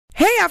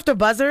Hey, After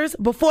Buzzers.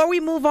 Before we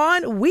move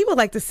on, we would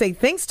like to say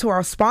thanks to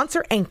our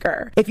sponsor,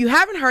 Anchor. If you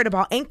haven't heard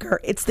about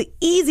Anchor, it's the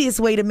easiest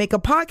way to make a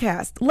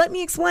podcast. Let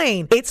me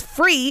explain. It's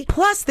free,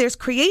 plus there's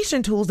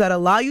creation tools that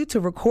allow you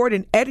to record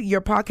and edit your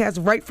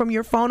podcast right from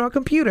your phone or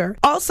computer.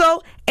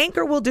 Also,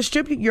 Anchor will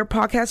distribute your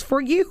podcast for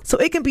you, so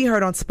it can be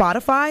heard on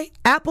Spotify,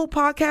 Apple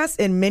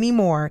Podcasts, and many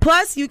more.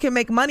 Plus, you can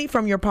make money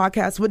from your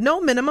podcast with no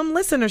minimum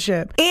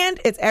listenership. And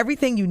it's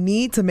everything you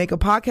need to make a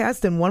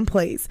podcast in one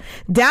place.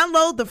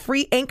 Download the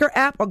free Anchor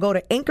app or go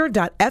to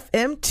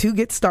anchor.fm to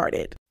get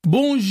started.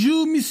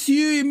 Bonjour,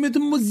 messieurs et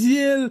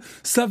mesdemoiselles.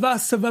 Ça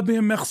va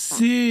bien,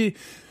 merci.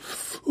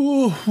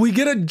 Ooh, we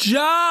get a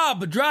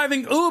job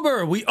driving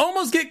Uber. We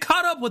almost get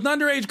caught up with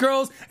underage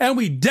girls, and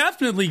we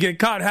definitely get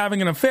caught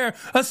having an affair.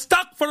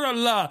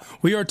 Astaghfirullah.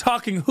 We are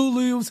talking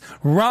Hulu's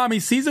Ramy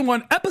Season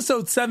 1,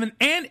 Episode 7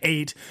 and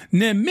 8,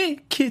 Ne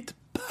me quitte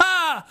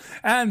pas,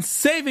 and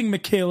Saving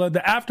Mikaela. The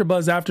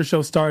AfterBuzz After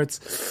Show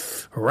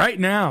starts right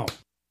now.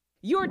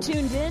 You're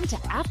tuned in to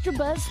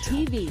AfterBuzz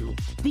TV,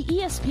 the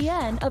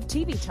ESPN of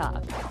TV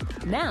talk.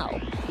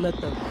 Now, let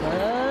the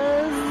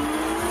buzz...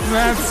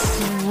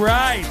 That's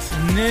right.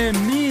 Ne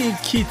me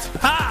quitte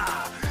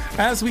pas.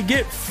 As we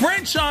get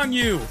French on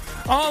you.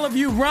 All of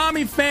you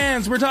Ramy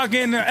fans, we're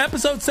talking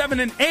episode 7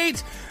 and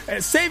 8,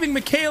 Saving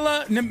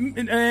Mikaela,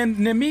 and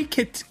Ne me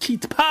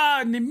quitte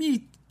pas, Ne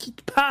me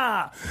quitte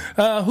pas.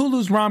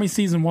 Hulu's Ramy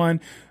Season 1.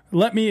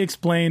 Let me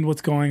explain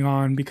what's going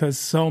on because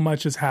so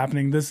much is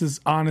happening. This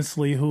is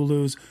honestly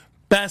Hulu's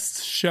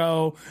best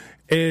show.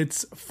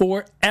 It's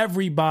for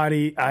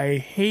everybody. I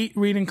hate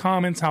reading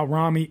comments how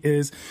Ramy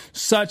is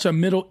such a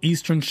Middle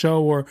Eastern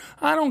show, or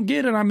I don't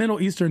get it, I'm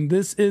Middle Eastern.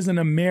 This is an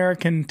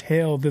American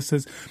tale. This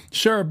is,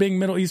 sure, being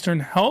Middle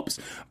Eastern helps,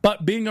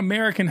 but being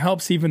American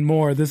helps even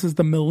more. This is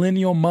the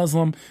millennial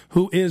Muslim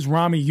who is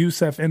Ramy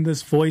Youssef, and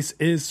this voice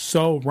is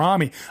so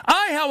Ramy.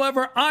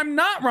 However, I'm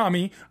not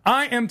Ramy.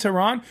 I am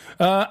Tehran,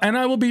 and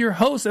I will be your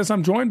host as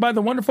I'm joined by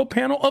the wonderful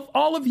panel of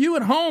all of you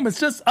at home. It's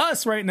just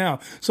us right now.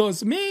 So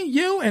it's me,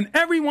 you, and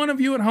every one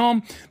of you at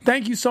home.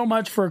 Thank you so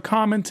much for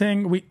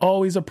commenting. We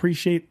always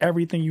appreciate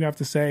everything you have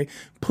to say.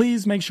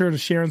 Please make sure to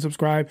share and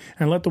subscribe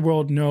and let the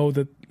world know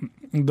that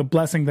the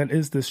blessing that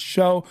is this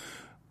show.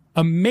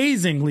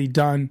 Amazingly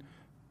done,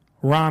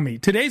 Ramy.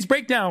 Today's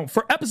breakdown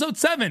for episode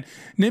 7,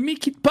 Ne me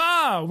quitte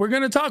pas. We're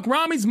going to talk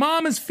Ramy's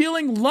mom is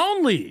feeling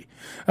lonely.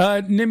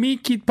 Ne me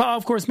quitte pas,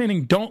 of course,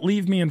 meaning don't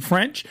leave me in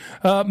French.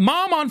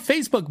 Mom on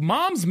Facebook,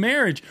 mom's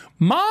marriage.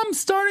 Mom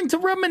starting to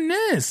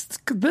reminisce.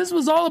 This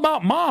was all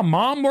about mom.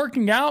 Mom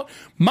working out.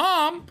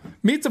 Mom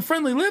meets a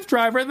friendly Lyft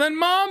driver. Then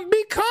mom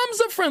becomes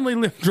a friendly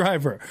Lyft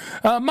driver.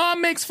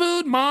 Mom makes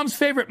food. Mom's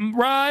favorite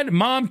ride.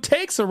 Mom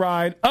takes a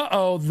ride.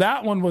 Uh-oh,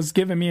 that one was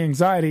giving me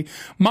anxiety.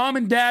 Mom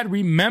and dad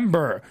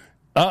remember.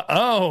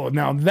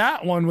 Now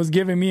that one was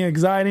giving me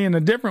anxiety in a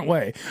different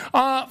way.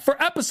 For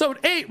episode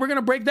 8, we're going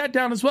to break that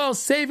down as well.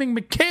 Saving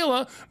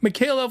Mikaela.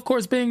 Mikaela, of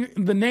course, being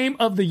the name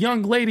of the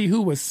young lady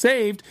who was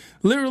saved,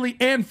 literally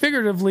and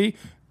figuratively,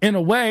 in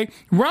a way.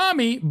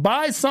 Ramy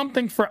buys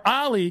something for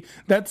Ali,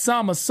 that's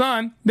Sama's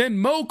son. Then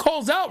Mo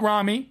calls out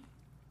Ramy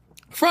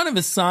in front of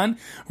his son.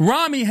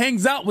 Ramy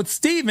hangs out with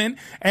Steven,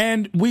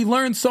 and we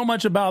learn so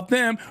much about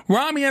them.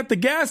 Ramy at the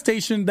gas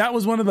station, that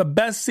was one of the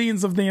best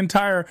scenes of the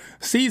entire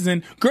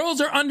season.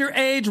 Girls are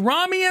underage.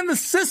 Ramy and the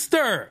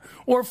sister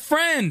or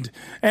friend,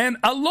 and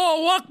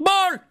Allahu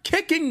Akbar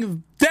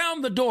kicking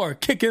down the door,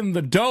 kicking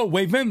the dough,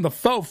 waving the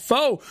faux.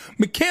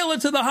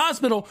 Mikaela to the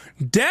hospital.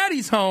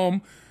 Daddy's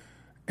home.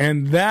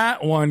 And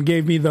that one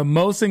gave me the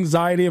most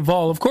anxiety of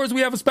all. Of course,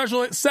 we have a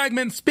special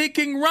segment,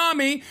 Speaking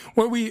Ramy,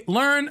 where we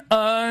learn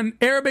an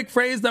Arabic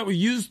phrase that we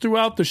use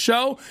throughout the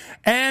show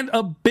and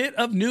a bit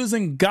of news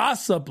and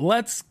gossip.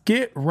 Let's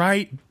get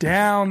right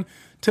down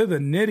to the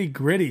nitty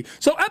gritty.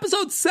 So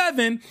episode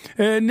 7,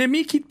 Ne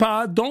me quitte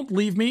pas, Don't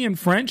Leave Me in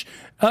French,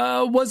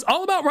 was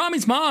all about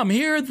Ramy's mom.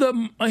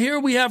 Here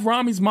we have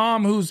Ramy's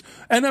mom, who's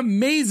an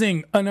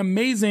amazing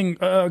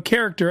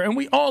character, and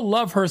we all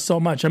love her so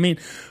much. I mean,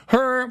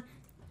 her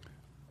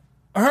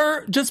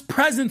just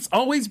presence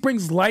always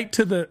brings light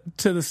to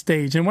the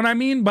stage. And what I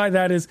mean by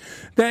that is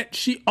that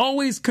she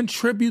always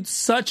contributes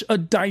such a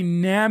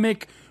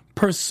dynamic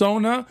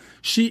persona.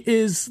 She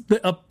is the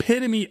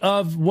epitome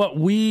of what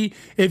we,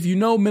 if you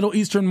know Middle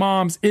Eastern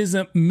moms, is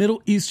a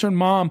Middle Eastern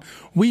mom.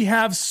 We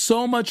have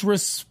so much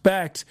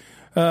respect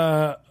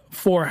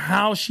for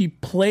how she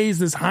plays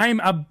this.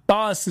 Haim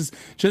Abbas is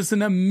just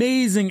an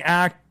amazing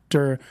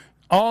actor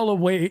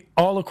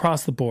all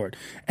across the board.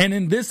 And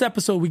in this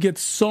episode, we get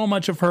so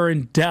much of her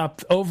in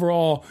depth.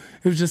 Overall,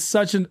 it was just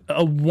such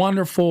a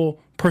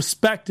wonderful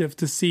perspective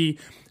to see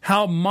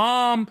how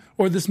mom,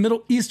 or this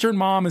Middle Eastern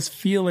mom, is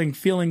feeling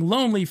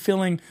lonely,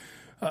 feeling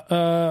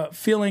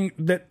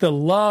that the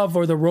love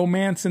or the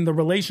romance in the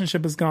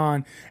relationship is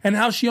gone, and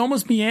how she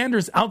almost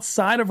meanders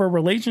outside of her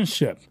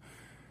relationship.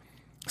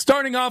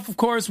 Starting off, of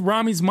course,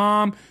 Ramy's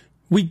mom.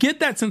 We get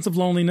that sense of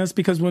loneliness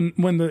because when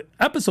the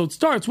episode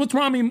starts,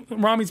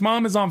 Ramy's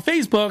mom is on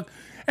Facebook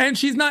and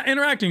she's not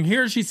interacting.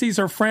 Here she sees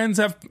her friends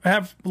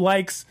have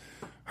likes.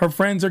 Her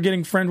friends are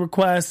getting friend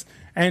requests.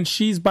 and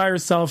she's by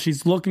herself.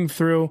 She's looking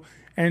through,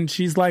 and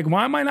she's like,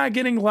 why am I not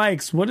getting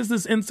likes? What is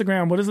this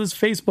Instagram? What is this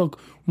Facebook?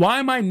 Why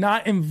am I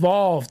not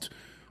involved?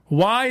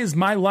 Why is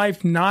my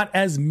life not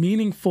as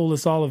meaningful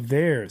as all of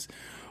theirs?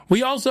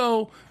 We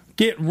also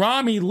get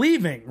Ramy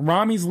leaving.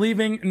 Ramy's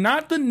leaving,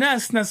 not the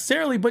nest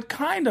necessarily, but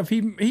kind of.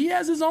 He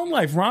has his own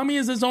life. Ramy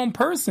is his own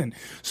person.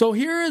 So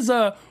here is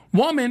a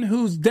woman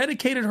who's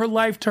dedicated her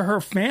life to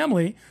her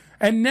family,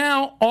 and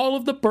now all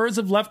of the birds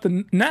have left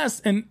the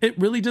nest, and it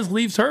really just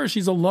leaves her.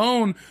 She's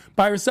alone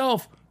by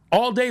herself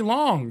all day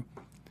long.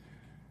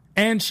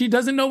 And she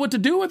doesn't know what to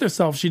do with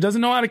herself. She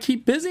doesn't know how to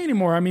keep busy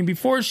anymore. I mean,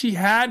 before she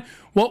had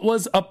what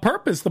was a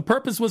purpose. The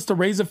purpose was to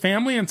raise a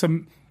family and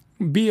to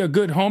be a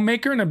good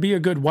homemaker and to be a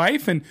good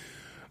wife and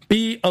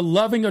be a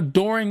loving,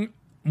 adoring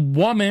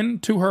woman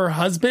to her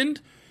husband.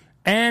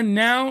 And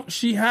now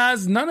she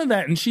has none of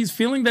that. And she's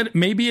feeling that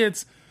maybe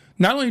it's,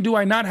 not only do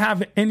I not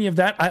have any of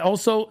that, I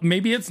also,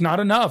 maybe it's not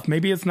enough.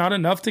 Maybe it's not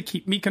enough to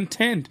keep me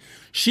content.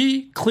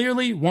 She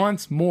clearly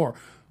wants more.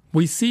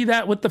 We see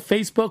that with the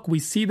Facebook. We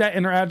see that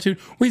in her attitude.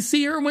 We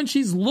see her when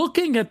she's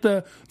looking at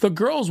the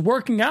girls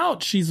working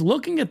out. She's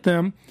looking at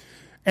them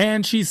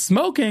and she's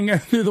smoking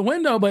through the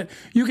window, but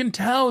you can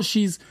tell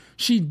she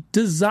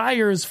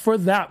desires for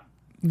that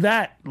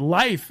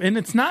life. And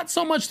it's not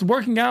so much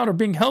working out or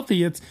being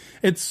healthy.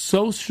 It's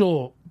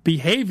social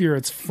behavior.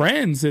 It's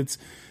friends.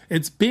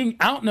 It's being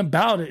out and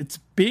about. It's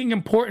being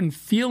important,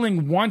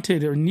 feeling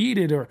wanted or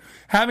needed, or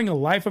having a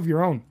life of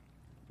your own.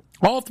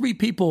 All three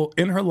people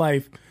in her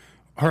life,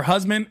 her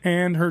husband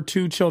and her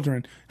two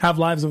children, have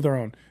lives of their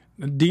own.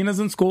 Dina's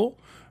in school.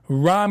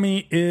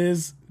 Ramy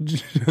is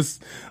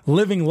just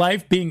living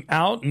life, being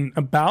out and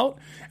about.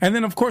 And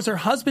then, of course, her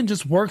husband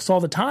just works all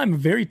the time. A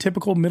very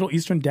typical Middle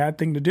Eastern dad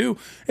thing to do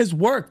is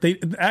work. They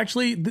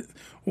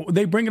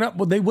bring it up.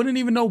 Well, they wouldn't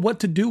even know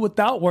what to do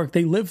without work.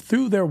 They live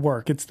through their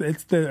work. It's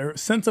their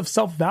sense of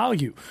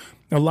self-value.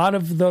 A lot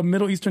of the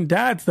Middle Eastern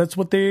dads, that's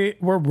what they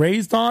were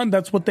raised on.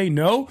 That's what they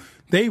know.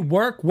 They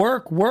work.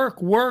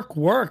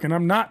 And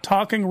I'm not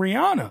talking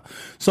Rihanna.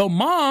 So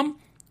mom,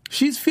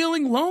 she's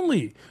feeling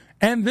lonely.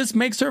 And this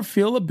makes her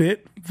feel a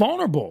bit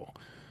vulnerable.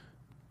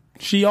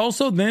 She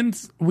also then,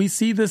 we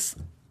see this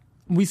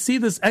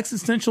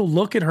existential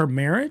look at her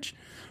marriage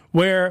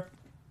where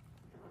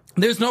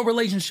there's no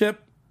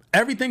relationship.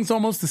 Everything's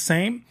almost the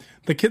same.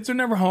 The kids are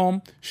never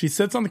home. She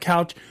sits on the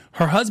couch.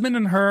 Her husband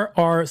and her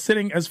are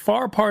sitting as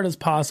far apart as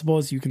possible,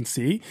 as you can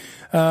see.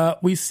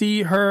 We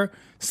see her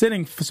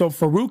sitting. So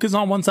Farouk is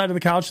on one side of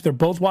the couch. They're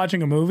both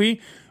watching a movie.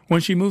 When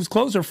she moves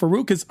closer,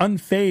 Farouk is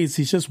unfazed.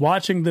 He's just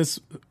watching this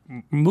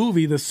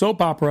movie, this soap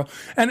opera.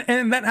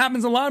 And that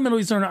happens in a lot of Middle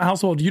Eastern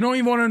households. You don't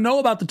even want to know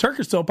about the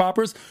Turkish soap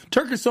operas.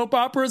 Turkish soap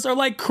operas are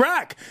like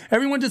crack.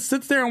 Everyone just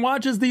sits there and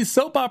watches these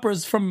soap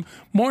operas from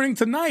morning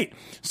to night.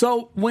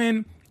 So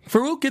when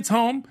Farouk gets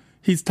home,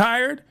 he's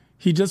tired.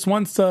 He just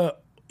wants to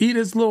eat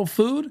his little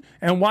food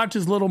and watch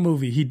his little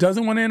movie. He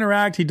doesn't want to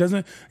interact. He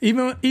doesn't,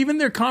 even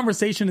their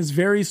conversation is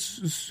very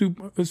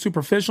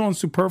superficial and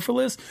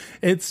superfluous.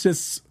 It's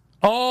just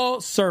all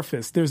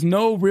surface. There's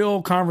no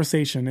real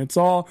conversation. It's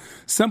all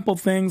simple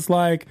things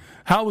like,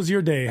 how was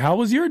your day? How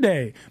was your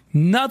day?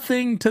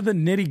 Nothing to the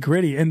nitty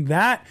gritty. And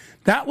that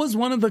was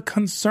one of the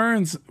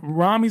concerns.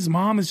 Ramy's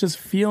mom is just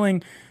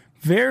feeling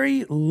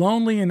very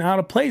lonely and out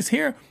of place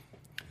here.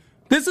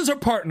 This is her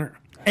partner.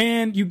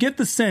 And you get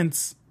the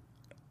sense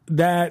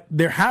that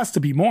there has to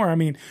be more. I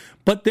mean,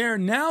 but their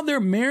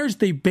marriage,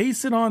 they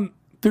base it on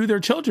through their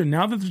children.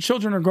 Now that the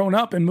children are grown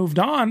up and moved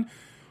on,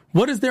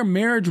 what is their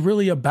marriage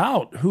really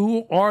about?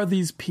 Who are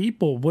these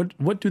people?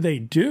 What do they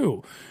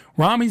do?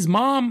 Ramy's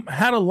mom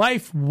had a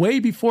life way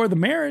before the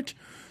marriage.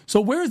 So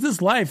where's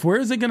this life? Where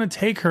is it going to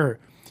take her?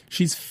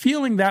 She's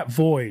feeling that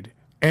void.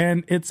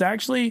 And it's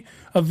actually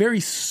a very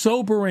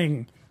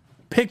sobering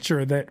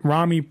picture that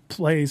Ramy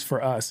plays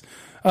for us.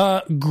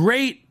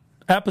 Great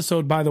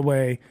episode, by the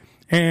way.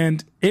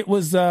 And it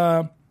was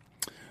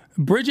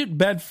Bridget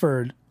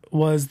Bedford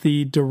was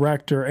the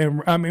director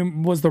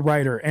and was the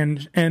writer,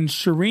 and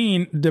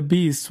Shireen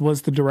DeBeast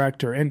was the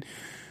director. And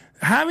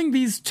having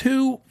these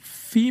two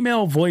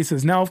female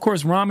voices, now of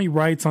course Ramy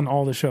writes on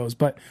all the shows,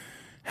 but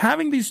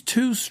having these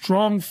two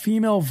strong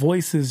female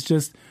voices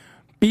just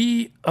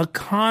be a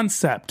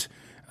concept,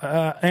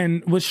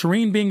 and with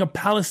Shireen being a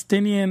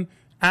Palestinian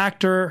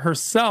actor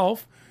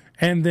herself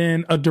and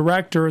then a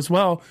director as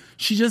well,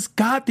 she just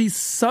got these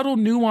subtle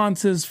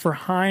nuances for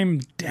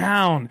Haim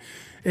down.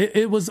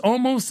 It was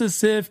almost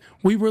as if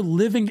we were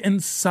living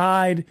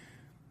inside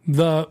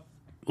the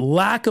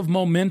lack of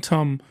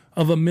momentum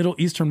of a Middle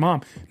Eastern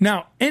mom.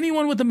 Now,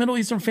 anyone with a Middle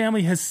Eastern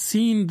family has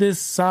seen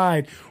this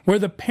side where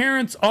the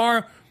parents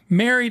are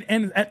married,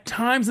 and at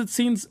times it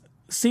seems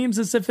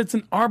as if it's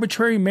an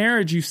arbitrary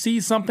marriage. You see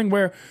something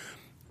where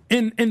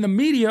in the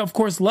media, of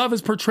course, love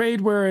is portrayed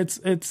where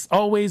it's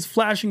always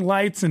flashing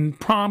lights and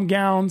prom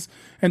gowns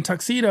and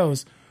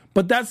tuxedos.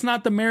 But that's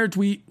not the marriage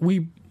we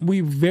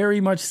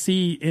very much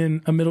see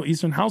in a Middle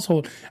Eastern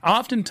household.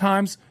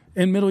 Oftentimes,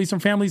 in Middle Eastern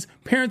families,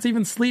 parents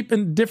even sleep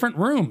in different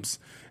rooms.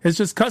 It's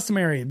just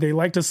customary. They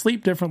like to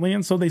sleep differently,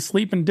 and so they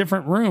sleep in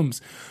different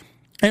rooms.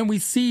 And we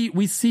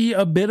see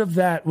a bit of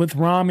that with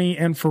Ramy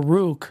and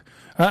Farouk.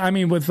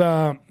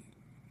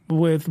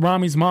 With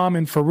Ramy's mom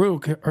and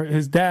Farouk, or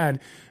his dad.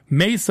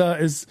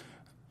 Mesa's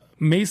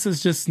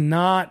just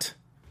not.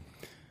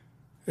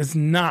 It's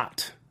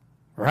not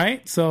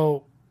right.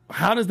 So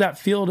how does that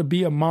feel to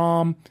be a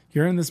mom?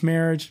 You're in this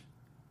marriage.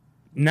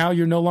 Now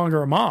you're no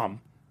longer a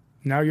mom.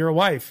 Now you're a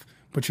wife,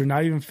 but you're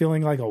not even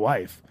feeling like a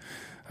wife.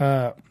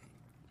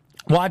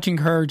 Watching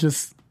her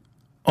just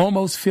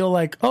almost feel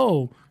like,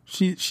 oh,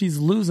 she's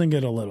losing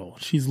it a little.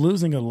 She's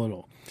losing it a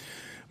little.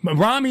 But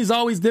Ramy's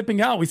always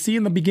dipping out. We see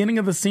in the beginning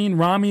of the scene,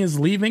 Ramy is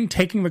leaving,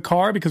 taking the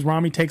car because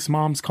Ramy takes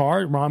mom's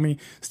car. Ramy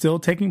still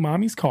taking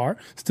mommy's car,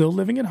 still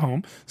living at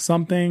home.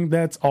 Something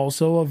that's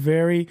also a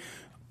very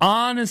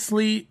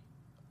honestly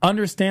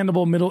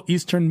understandable Middle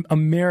Eastern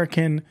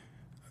American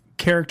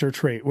character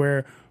trait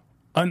where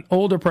an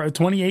older,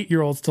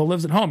 28-year-old still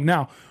lives at home.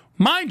 Now,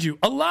 mind you,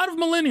 a lot of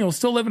millennials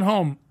still live at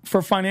home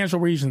for financial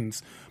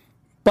reasons.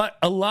 But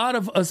a lot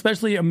of,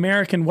 especially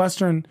American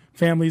Western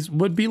families,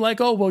 would be like,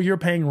 oh, well, you're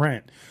paying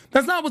rent.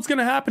 That's not what's going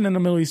to happen in a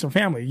Middle Eastern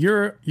family.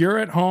 You're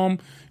at home.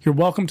 You're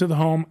welcome to the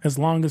home as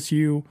long as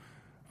you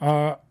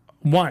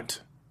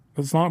want.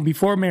 As long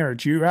before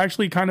marriage, you're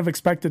actually kind of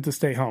expected to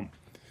stay home.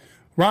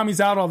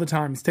 Ramy's out all the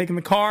time. He's taking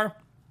the car.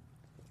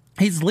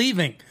 He's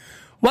leaving.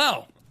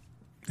 Well,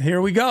 here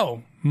we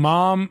go.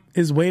 Mom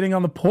is waiting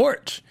on the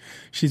porch.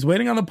 She's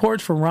waiting on the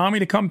porch for Ramy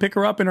to come pick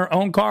her up in her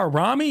own car.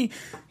 Ramy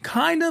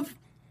kind of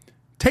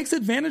takes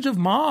advantage of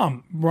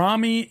mom.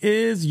 Ramy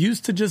is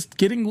used to just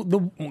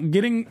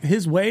getting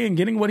his way and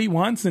getting what he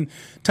wants, and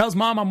tells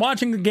mom, I'm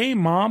watching the game,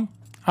 mom.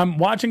 I'm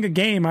watching a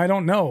game. I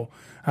don't know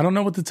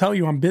what to tell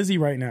you. I'm busy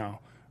right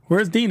now.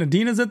 Where's Dina?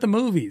 Dina's at the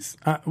movies.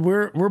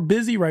 We're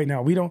busy right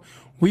now. We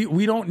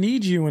don't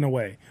need you in a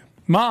way.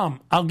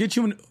 Mom, I'll get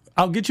you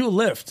a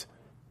lift.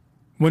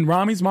 When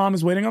Ramy's mom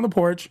is waiting on the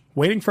porch,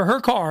 waiting for her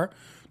car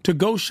to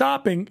go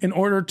shopping in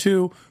order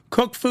to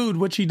cook food,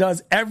 which he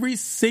does every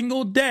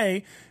single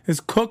day,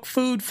 is cook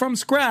food from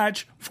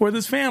scratch for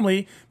this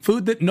family,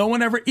 food that no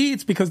one ever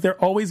eats because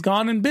they're always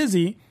gone and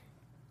busy.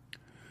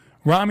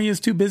 Ramy is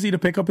too busy to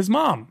pick up his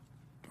mom.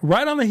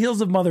 Right on the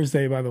heels of Mother's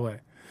Day, by the way.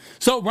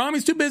 So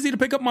Ramy's too busy to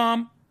pick up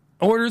mom,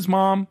 orders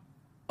mom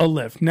a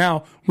lift.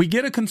 Now, we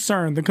get a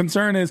concern. The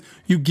concern is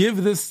you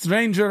give this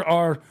stranger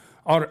our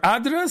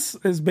address,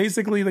 is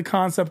basically the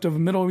concept of a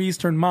Middle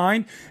Eastern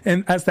mind.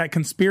 And as that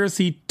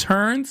conspiracy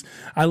turns,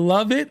 I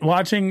love it.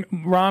 Watching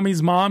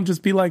Ramy's mom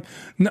just be like,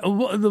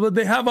 no,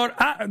 they have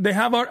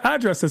our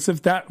address, as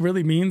if that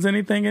really means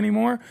anything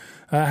anymore.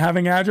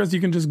 Having address, you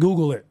can just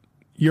Google it.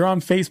 You're on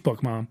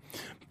Facebook, mom.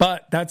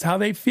 But that's how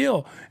they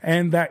feel.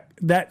 And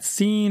that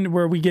scene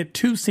where we get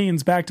two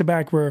scenes back to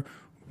back where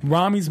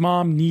Ramy's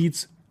mom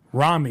needs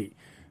Ramy.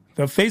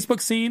 The Facebook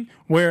scene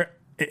where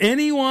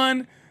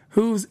anyone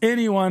who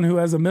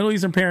has a Middle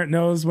Eastern parent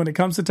knows when it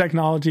comes to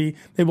technology,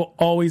 they will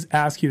always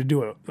ask you to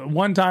do it.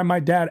 One time my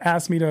dad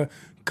asked me to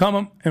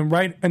come and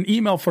write an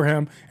email for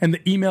him, and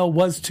the email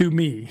was to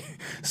me.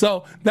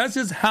 So that's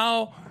just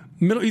how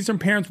Middle Eastern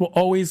parents will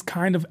always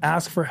kind of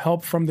ask for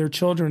help from their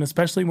children,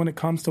 especially when it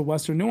comes to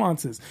Western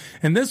nuances.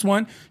 And this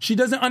one, she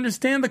doesn't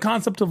understand the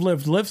concept of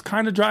Lyft. Lyft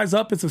kind of dries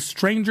up. It's a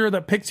stranger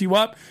that picks you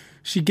up.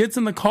 She gets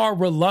in the car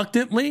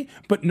reluctantly,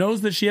 but knows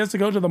that she has to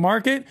go to the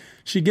market.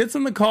 She gets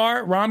in the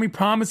car. Ramy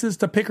promises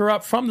to pick her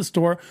up from the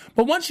store.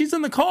 But once she's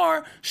in the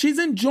car, she's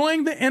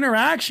enjoying the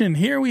interaction.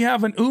 Here we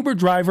have an Uber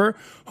driver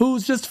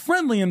who's just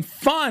friendly and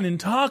fun and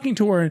talking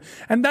to her.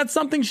 And that's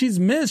something she's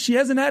missed. She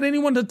hasn't had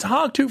anyone to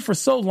talk to for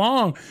so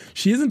long.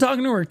 She isn't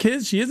talking to her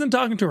kids. She isn't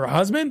talking to her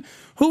husband.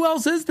 Who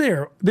else is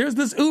there? There's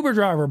this Uber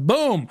driver.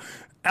 Boom.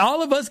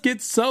 All of us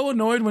get so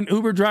annoyed when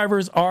Uber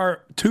drivers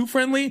are too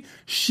friendly.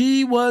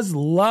 She was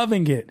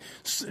loving it.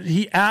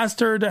 He asked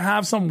her to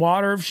have some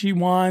water if she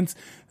wants,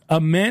 a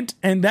mint,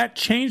 and that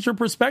changed her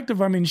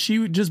perspective. I mean,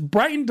 she just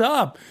brightened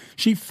up.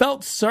 She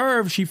felt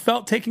served. She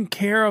felt taken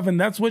care of, and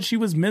that's what she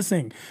was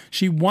missing.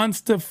 She wants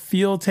to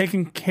feel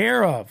taken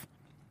care of.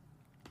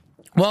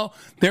 Well,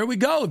 there we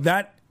go.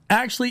 That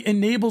actually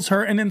enables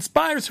her and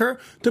inspires her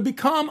to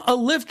become a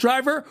Lyft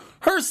driver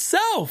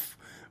herself.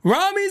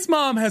 Ramy's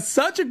mom has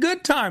such a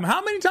good time.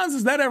 How many times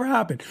has that ever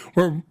happened?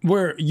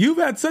 Where you've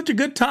had such a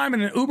good time in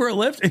an Uber or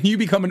Lyft and you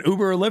become an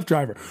Uber or Lyft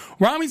driver.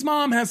 Ramy's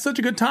mom has such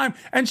a good time,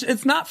 and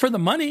it's not for the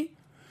money.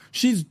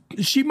 She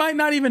might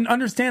not even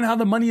understand how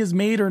the money is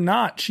made or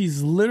not.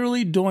 She's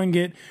literally doing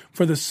it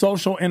for the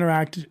social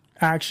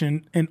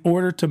interaction in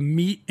order to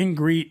meet and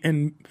greet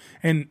and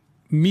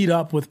meet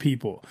up with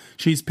people.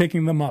 She's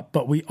picking them up,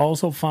 but we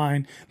also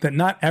find that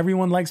not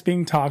everyone likes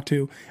being talked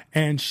to,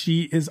 and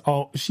she is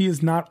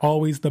not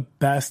always the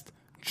best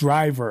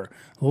driver.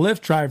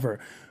 Lyft driver.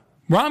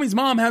 Ramy's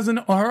mom has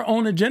her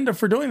own agenda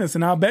for doing this.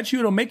 And I'll bet you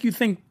it'll make you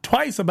think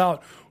twice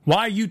about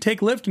why you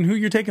take Lyft and who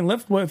you're taking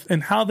Lyft with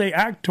and how they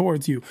act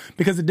towards you.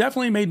 Because it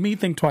definitely made me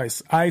think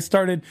twice. I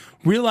started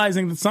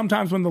realizing that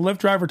sometimes when the Lyft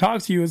driver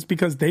talks to you, it's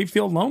because they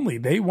feel lonely.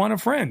 They want a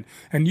friend.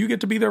 And you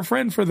get to be their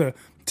friend for the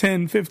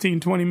 10, 15,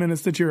 20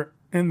 minutes that you're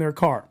in their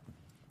car.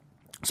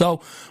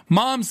 So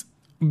mom's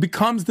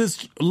becomes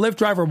this Lyft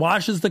driver,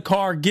 washes the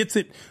car, gets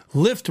it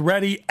Lyft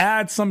ready,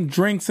 adds some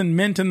drinks and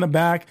mint in the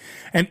back,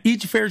 and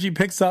each fare she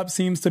picks up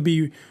seems to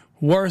be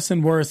worse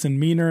and worse and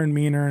meaner and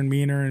meaner and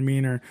meaner and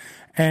meaner.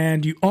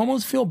 And you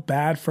almost feel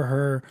bad for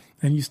her,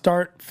 and you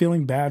start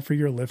feeling bad for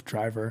your Lyft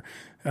driver.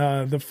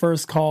 The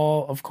first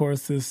call, of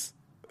course,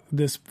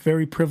 this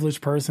very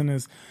privileged person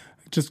is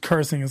just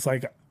cursing. It's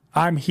like,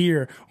 I'm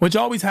here, which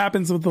always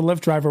happens with the Lyft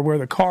driver, where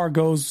the car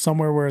goes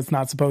somewhere where it's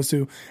not supposed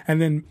to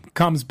and then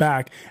comes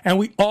back. And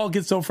we all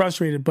get so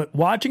frustrated. But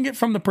watching it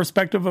from the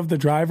perspective of the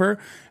driver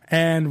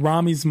and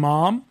Ramy's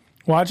mom,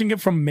 watching it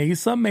from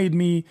Mesa made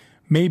me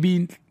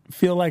maybe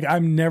feel like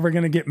I'm never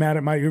going to get mad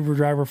at my Uber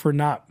driver for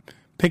not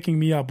picking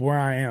me up where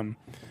I'm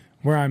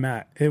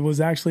at. It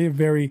was actually a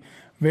very,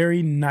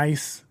 very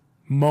nice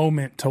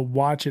moment to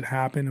watch it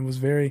happen. It was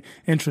very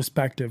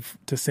introspective,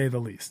 to say the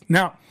least.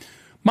 Now,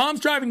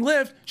 mom's driving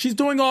Lyft. She's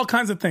doing all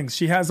kinds of things.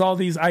 She has all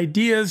these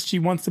ideas. She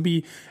wants to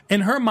be,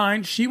 in her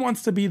mind, she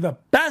wants to be the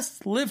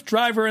best Lyft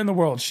driver in the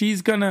world.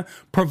 She's going to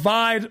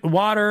provide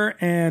water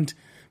and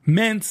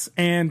mints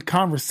and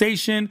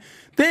conversation.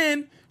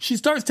 Then she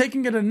starts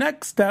taking it a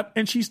next step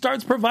and she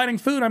starts providing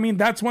food. I mean,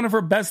 that's one of her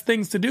best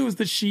things to do, is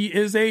that she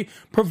is a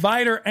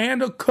provider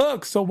and a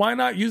cook. So why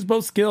not use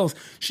both skills?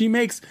 She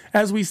makes,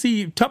 as we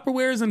see,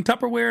 Tupperwares and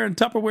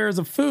Tupperwares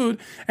of food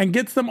and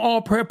gets them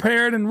all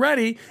prepared and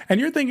ready. And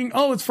you're thinking,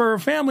 oh, it's for her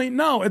family.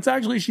 No, it's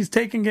actually she's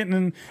taking it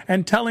and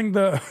telling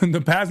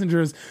the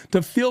passengers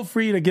to feel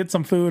free to get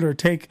some food or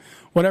take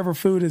whatever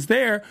food is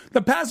there.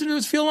 The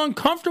passengers feel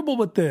uncomfortable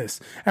with this.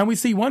 And we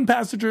see one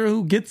passenger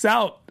who gets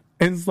out.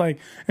 And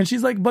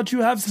she's like, but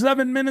you have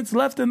 7 minutes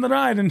left in the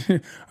ride.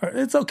 And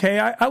it's okay.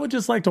 I would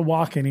just like to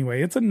walk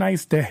anyway. It's a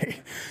nice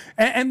day.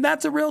 And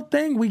that's a real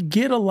thing. We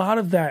get a lot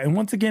of that. And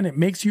once again, it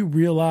makes you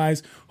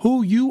realize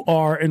who you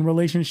are in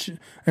relation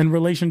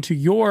to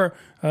your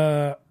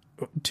Uber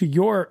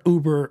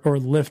or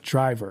Lyft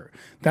driver.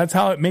 That's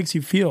how it makes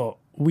you feel.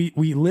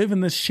 We live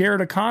in this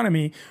shared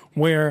economy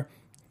where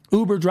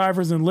Uber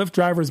drivers and Lyft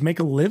drivers make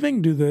a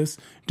living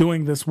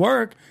doing this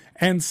work.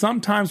 And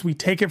sometimes we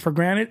take it for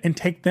granted and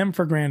take them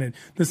for granted,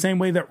 the same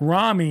way that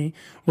Ramy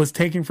was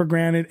taking for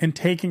granted and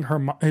taking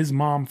his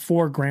mom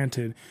for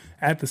granted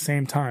at the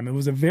same time. It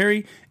was a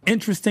very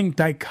interesting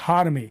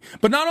dichotomy.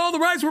 But not all the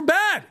rides were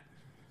bad.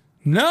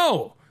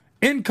 No.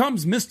 In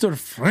comes Mr.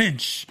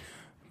 French.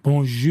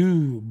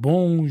 Bonjour,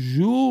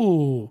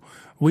 bonjour.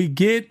 We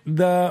get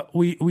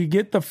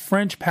the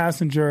French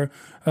passenger,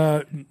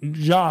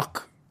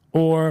 Jacques,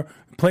 or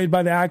played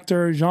by the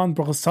actor Jean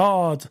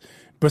Brassard.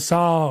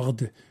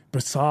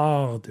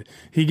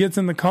 He gets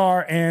in the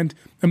car and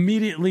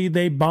immediately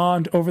they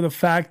bond over the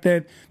fact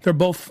that they're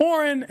both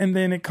foreign, and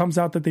then it comes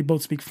out that they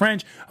both speak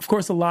French. Of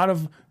course, a lot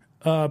of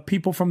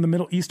people from the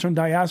Middle Eastern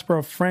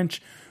diaspora,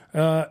 French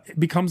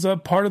becomes a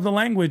part of the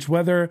language,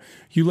 whether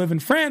you live in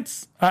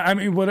France,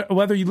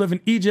 whether you live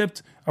in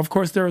Egypt. Of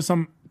course, there are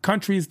some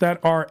countries that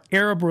are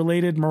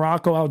Arab-related,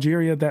 Morocco,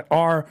 Algeria, that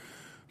are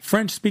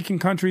French-speaking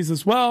countries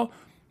as well.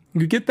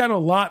 You get that a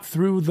lot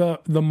through the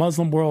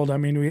Muslim world. I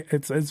mean,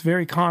 it's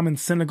very common.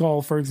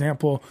 Senegal, for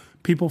example,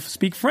 people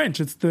speak French.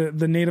 It's the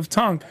native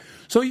tongue.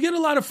 So you get a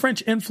lot of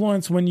French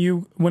influence when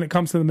it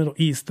comes to the Middle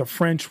East. The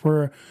French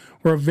were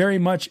very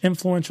much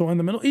influential in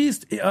the Middle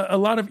East. A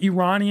lot of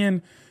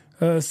Iranian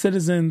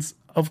citizens,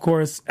 of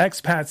course,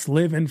 expats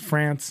live in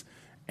France,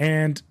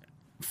 and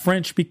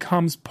French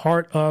becomes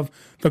part of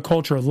the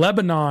culture.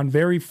 Lebanon,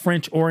 very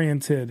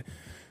French-oriented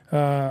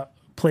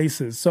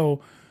places. So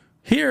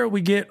here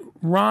we get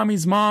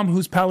Ramy's mom,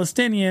 who's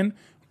Palestinian,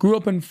 grew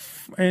up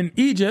in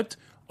Egypt,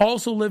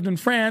 also lived in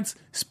France,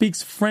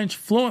 speaks French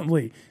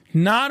fluently.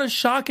 Not a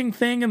shocking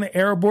thing in the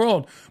Arab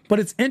world, but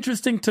it's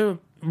interesting to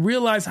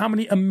realize how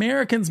many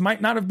Americans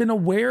might not have been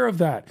aware of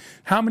that.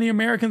 How many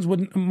Americans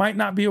might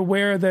not be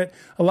aware that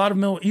a lot of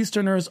Middle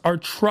Easterners are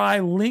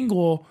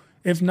trilingual,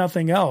 if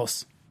nothing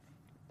else.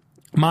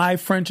 My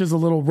French is a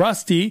little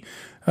rusty,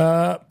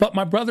 but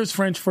my brother's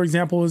French, for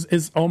example,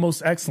 is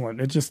almost excellent.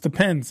 It just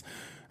depends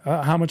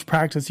how much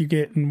practice you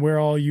get and where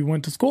all you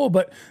went to school,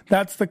 but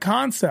that's the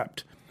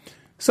concept.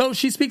 So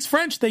she speaks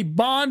French. They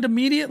bond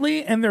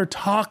immediately and they're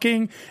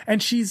talking,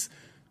 and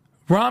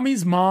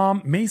Ramy's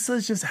mom,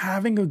 Mesa's just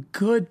having a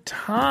good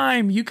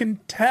time. You can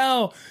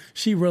tell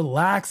she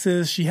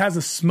relaxes. She has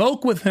a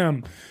smoke with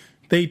him.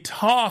 They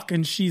talk,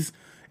 and she's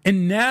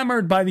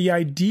enamored by the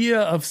idea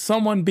of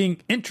someone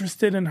being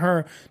interested in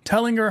her,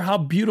 telling her how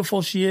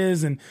beautiful she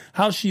is and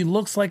how she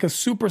looks like a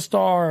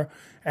superstar.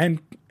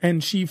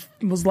 And she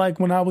was like,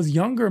 when I was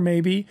younger,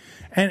 maybe.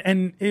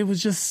 And it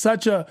was just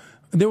such a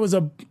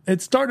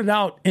it started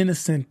out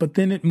innocent, but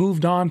then it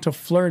moved on to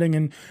flirting,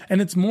 and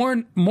it's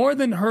more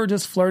than her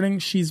just flirting.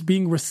 She's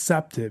being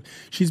receptive.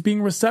 She's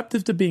being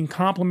receptive to being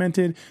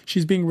complimented.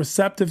 She's being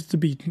receptive to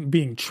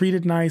being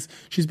treated nice.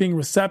 She's being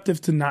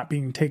receptive to not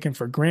being taken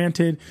for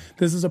granted.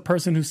 This is a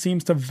person who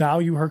seems to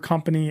value her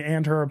company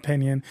and her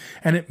opinion,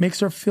 and it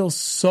makes her feel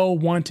so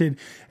wanted.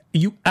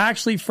 You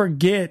actually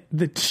forget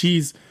that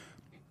she's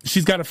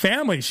got a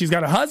family. She's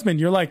got a husband.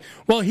 You're like,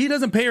 well, he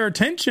doesn't pay her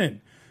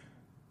attention.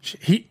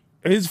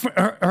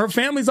 Her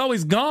family's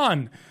always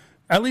gone.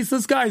 At least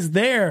this guy's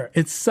there.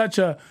 It's such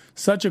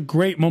a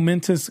great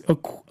momentous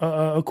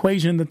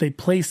equation that they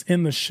place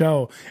in the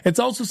show. It's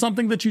also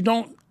something that you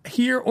don't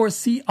hear or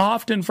see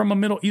often from a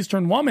Middle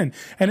Eastern woman.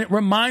 And it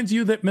reminds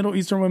you that Middle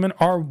Eastern women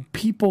are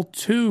people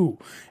too.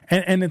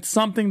 And it's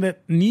something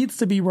that needs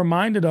to be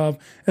reminded of,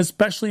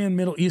 especially in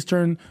Middle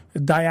Eastern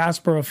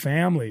diaspora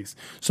families.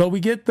 So we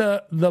get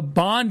the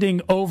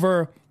bonding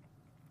over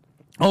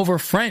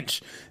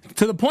French,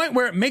 to the point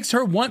where it makes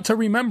her want to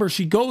remember.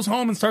 She goes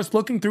home and starts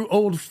looking through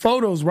old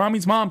photos.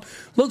 Ramy's mom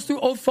looks through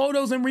old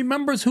photos and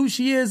remembers who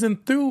she is.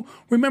 And through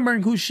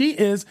remembering who she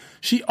is,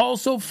 she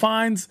also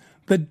finds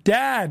the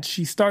dad.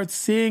 She starts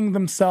seeing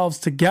themselves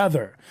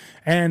together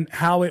and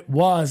how it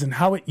was and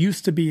how it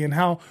used to be and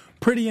how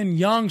pretty and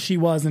young she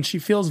was. And she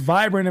feels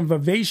vibrant and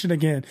vivacious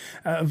again.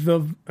 And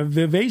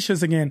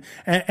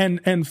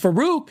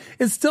Farouk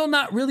is still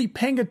not really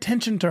paying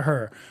attention to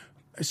her.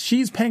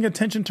 She's paying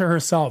attention to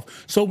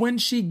herself. So when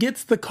she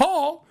gets the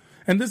call,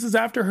 and this is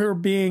after her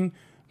being,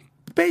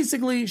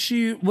 basically,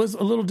 she was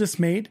a little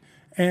dismayed.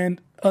 And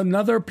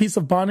another piece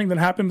of bonding that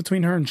happened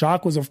between her and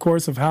Jacques was, of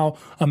course, of how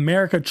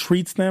America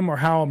treats them or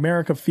how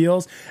America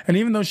feels. And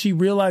even though she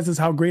realizes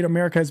how great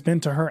America has been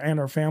to her and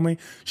her family,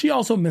 she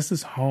also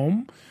misses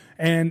home.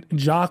 And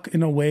Jacques,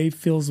 in a way,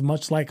 feels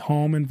much like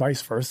home and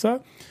vice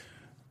versa.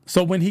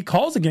 So when he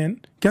calls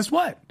again, guess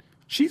what?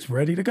 She's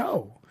ready to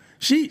go.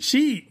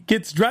 She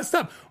gets dressed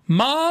up.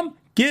 Mom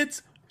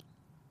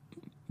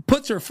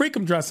puts her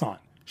freakum dress on.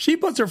 She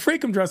puts her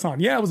freakum dress on.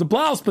 Yeah, it was a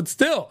blouse, but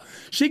still.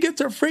 She gets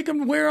her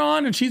freakum wear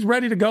on and she's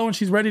ready to go, and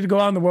she's ready to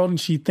go out in the world. And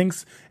she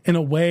thinks, in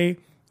a way,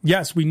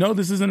 yes, we know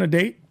this isn't a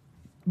date,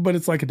 but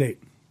it's like a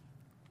date.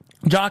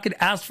 Jacques had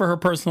asked for her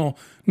personal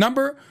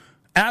number,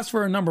 asked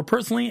for her number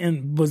personally,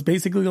 and was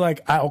basically like,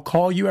 I'll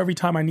call you every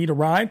time I need a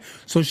ride.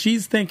 So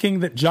she's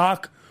thinking that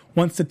Jacques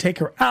wants to take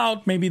her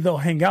out. Maybe they'll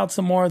hang out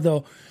some more,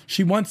 though.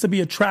 She wants to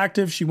be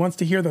attractive. She wants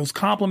to hear those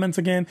compliments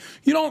again.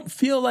 You don't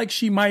feel like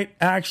she might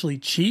actually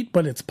cheat,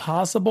 but it's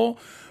possible.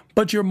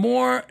 But you're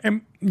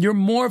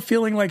more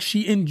feeling like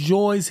she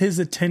enjoys his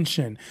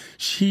attention.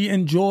 She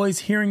enjoys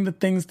hearing the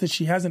things that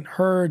she hasn't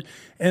heard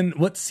in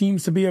what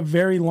seems to be a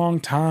very long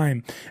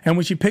time. And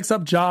when she picks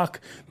up Jacques,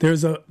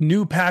 there's a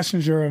new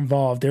passenger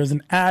involved. There's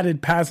an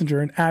added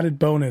passenger, an added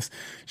bonus.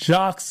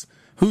 Jacques,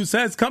 who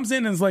comes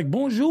in and is like,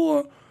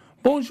 bonjour,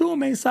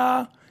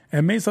 Mesa.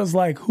 And Mesa's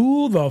like,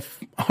 who the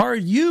are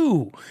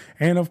you?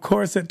 And of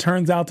course, it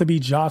turns out to be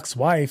Jacques'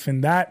 wife.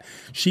 And that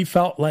she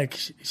felt like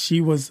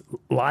she was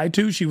lied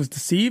to. She was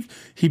deceived.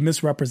 He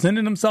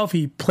misrepresented himself.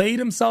 He played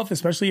himself,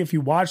 especially if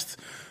you watched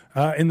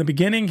in the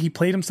beginning. He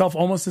played himself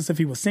almost as if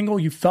he was single.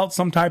 You felt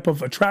some type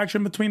of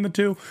attraction between the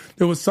two.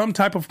 There was some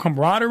type of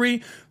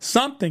camaraderie,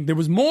 something. There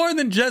was more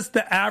than just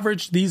the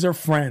average, these are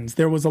friends.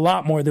 There was a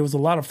lot more. There was a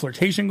lot of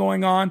flirtation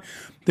going on.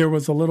 There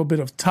was a little bit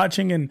of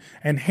touching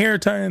and hair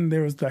and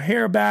there was the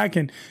hair back,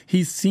 and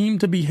he seemed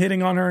to be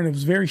hitting on her. And it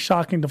was very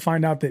shocking to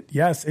find out that,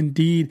 yes,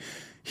 indeed,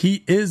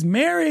 he is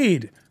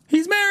married.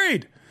 He's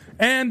married.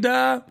 And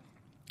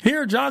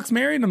here, Jacques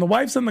married and the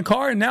wife's in the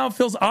car, and now it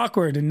feels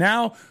awkward. And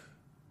now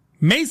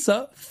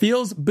Mesa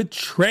feels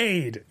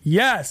betrayed.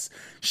 Yes,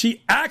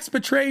 she acts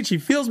betrayed. She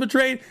feels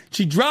betrayed.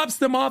 She drops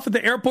them off at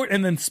the airport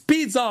and then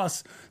speeds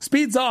off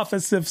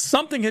as if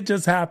something had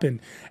just happened.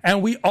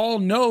 And we all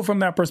know from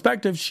that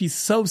perspective, she's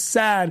so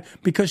sad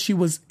because she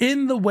was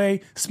in the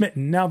way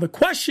smitten. Now, the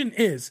question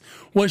is,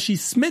 was she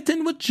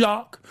smitten with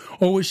Jacques,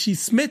 or was she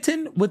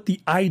smitten with the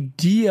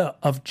idea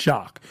of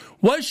Jacques?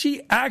 Was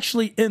she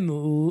actually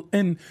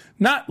in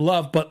not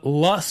love, but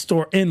lust,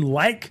 or in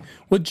like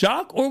with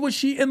Jacques? Or was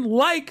she in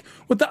like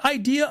with the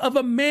idea of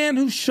a man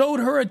who showed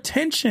her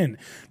attention?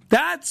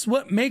 That's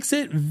what makes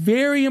it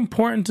very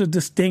important to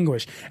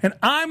distinguish. And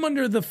I'm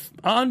under the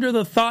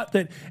thought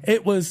that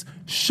it was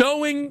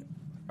showing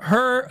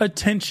her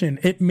attention.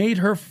 It made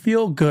her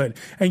feel good.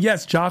 And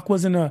yes, Jacques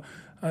wasn't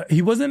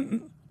he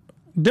wasn't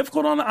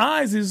difficult on the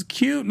eyes. He was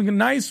cute and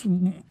nice,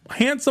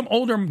 handsome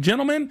older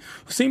gentleman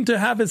who seemed to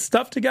have his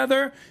stuff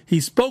together. He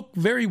spoke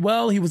very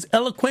well. He was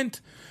eloquent.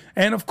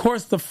 And of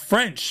course, the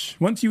French,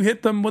 once you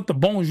hit them with the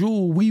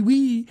bonjour, oui,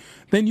 oui,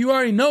 then you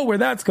already know where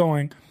that's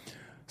going.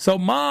 So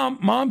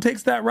mom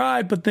takes that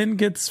ride, but then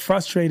gets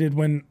frustrated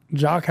when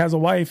Jacques has a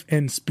wife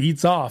and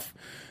speeds off.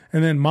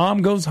 And then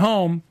mom goes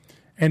home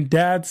and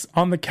dad's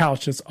on the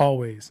couch as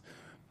always.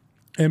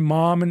 And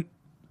mom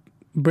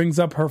brings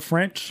up her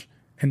French,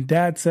 and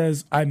dad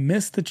says, I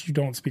miss that you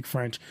don't speak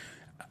French.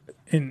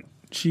 And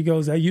she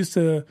goes, I used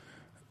to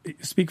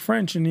speak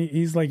French? And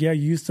he's like, yeah,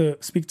 you used to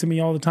speak to me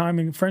all the time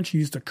in French. You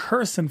used to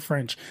curse in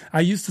French.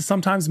 I used to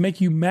sometimes make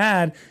you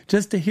mad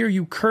just to hear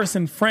you curse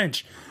in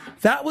French.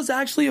 That was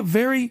actually a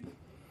very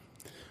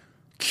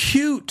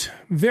cute,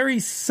 very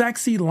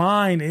sexy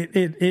line.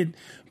 It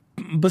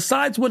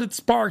besides what it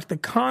sparked, the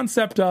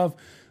concept of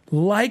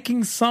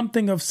liking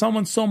something of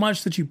someone so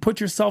much that you put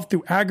yourself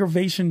through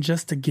aggravation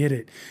just to get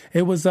it.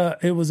 It was a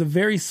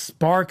very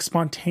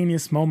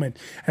spontaneous moment.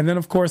 And then,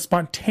 of course,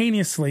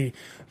 spontaneously,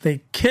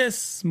 they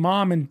kiss.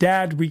 Mom and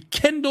dad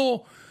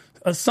rekindle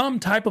some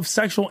type of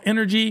sexual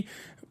energy.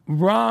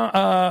 Farouk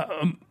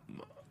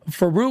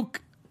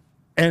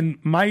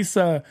and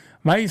Maisa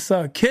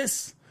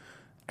kiss.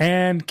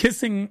 And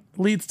kissing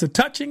leads to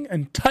touching,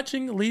 and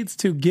touching leads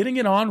to getting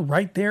it on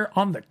right there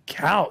on the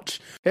couch.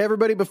 Hey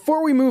everybody,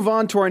 before we move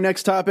on to our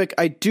next topic,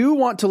 I do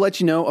want to let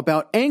you know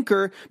about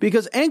Anchor,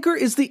 because Anchor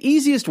is the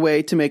easiest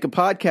way to make a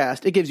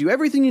podcast. It gives you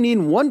everything you need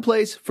in one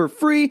place for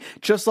free,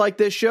 just like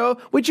this show,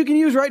 which you can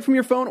use right from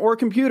your phone or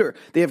computer.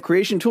 They have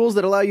creation tools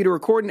that allow you to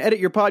record and edit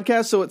your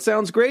podcast so it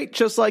sounds great,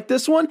 just like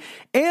this one.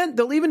 And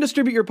they'll even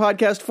distribute your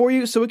podcast for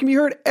you so it can be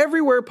heard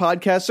everywhere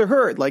podcasts are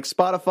heard, like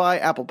Spotify,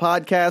 Apple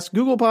Podcasts,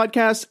 Google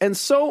Podcasts, and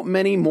so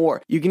many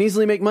more. You can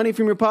easily make money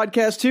from your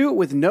podcast too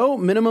with no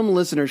minimum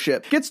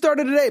listenership. Get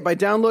started today by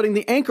downloading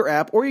the Anchor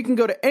app, or you can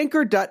go to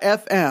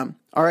anchor.fm.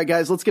 All right,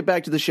 guys, let's get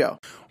back to the show.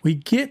 We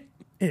get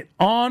it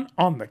on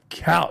the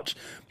couch.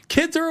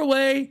 Kids are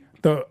away.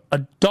 The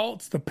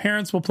adults, the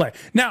parents will play.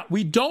 Now,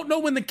 we don't know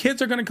when the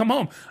kids are going to come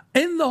home.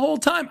 In the whole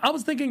time, I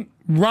was thinking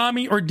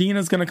Ramy or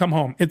Dina's going to come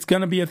home. It's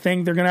going to be a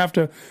thing. They're going to have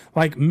to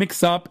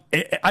mix up.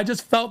 I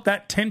just felt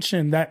that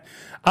tension, that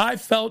I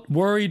felt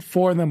worried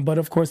for them, but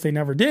of course they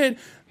never did.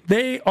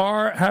 They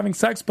are having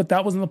sex, but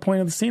that wasn't the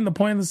point of the scene. The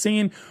point of the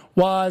scene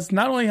was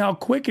not only how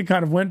quick it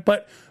kind of went,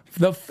 but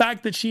the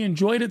fact that she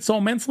enjoyed it so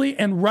immensely.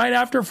 And right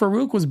after,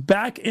 Farouk was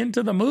back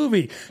into the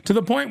movie to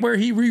the point where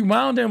he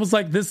rewound and was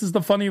like, this is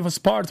the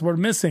funniest part we're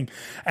missing,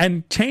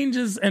 and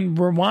changes and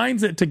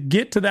rewinds it to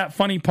get to that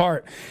funny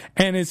part.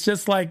 And it's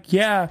just like,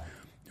 yeah,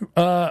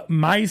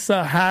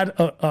 Maisa had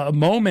a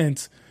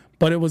moment,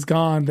 but it was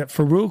gone. That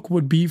Farouk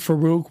would be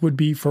Farouk, would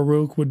be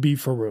Farouk, would be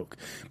Farouk.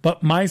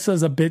 But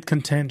Maisa's a bit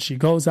content. She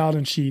goes out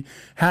and she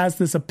has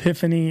this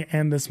epiphany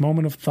and this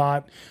moment of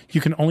thought.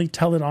 You can only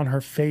tell it on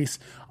her face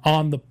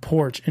on the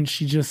porch. And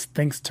she just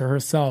thinks to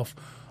herself,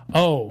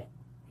 oh,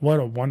 what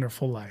a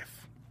wonderful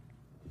life.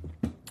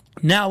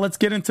 Now let's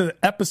get into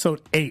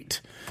episode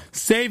 8,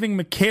 Saving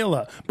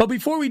Mikaela. But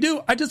before we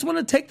do, I just want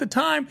to take the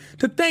time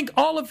to thank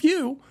all of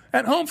you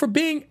at home for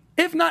being,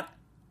 if not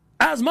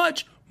as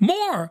much,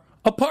 more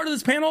a part of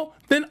this panel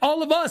than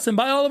all of us. And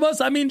by all of us,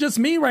 I mean just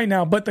me right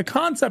now. But the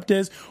concept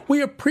is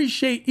we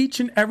appreciate each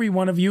and every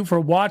one of you for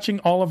watching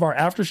all of our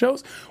after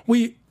shows.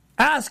 We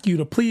ask you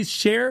to please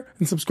share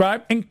and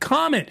subscribe and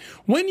comment.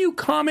 When you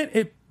comment,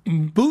 it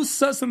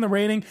boosts us in the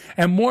rating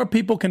and more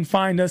people can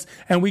find us,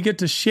 and we get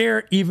to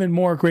share even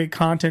more great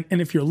content.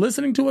 And if you're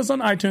listening to us on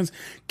iTunes,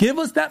 give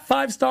us that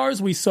 5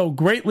 stars we so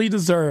greatly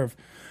deserve.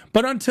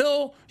 But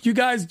until you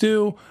guys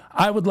do,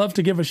 I would love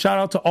to give a shout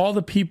out to all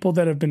the people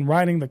that have been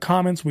writing the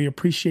comments. We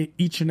appreciate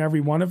each and every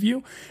one of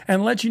you,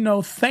 and let you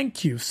know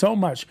thank you so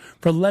much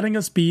for letting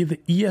us be the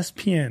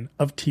ESPN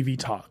of TV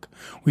talk.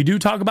 We do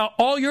talk about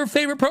all your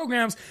favorite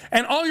programs,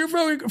 and all your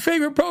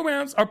favorite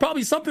programs are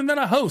probably something that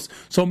I host.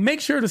 So make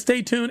sure to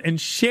stay tuned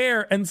and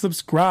share and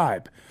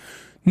subscribe.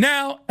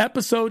 Now,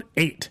 episode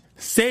 8,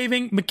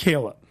 Saving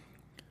Mikaela.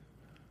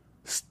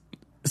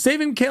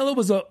 Saving Mikaela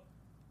was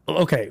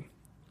okay.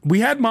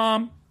 We had a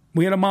mom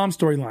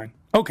storyline.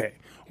 Okay.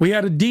 We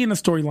had a Dina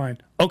storyline.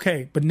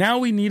 Okay. But now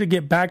we need to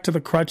get back to the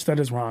crutch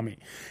that is Ramy.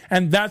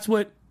 And that's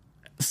what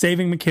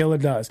Saving Mikaela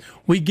does.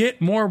 We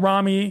get more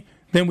Ramy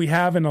than we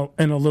have in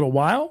a little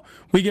while.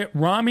 We get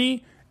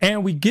Ramy,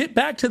 and we get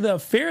back to the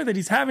affair that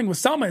he's having with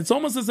Selma. It's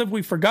almost as if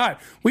we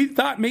forgot. We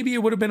thought maybe it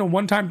would have been a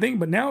one-time thing,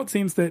 but now it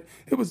seems that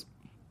it was,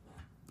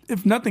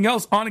 if nothing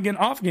else, on again,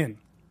 off again.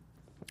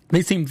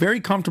 They seem very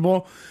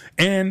comfortable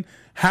in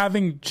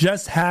having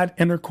just had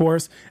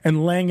intercourse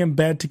and laying in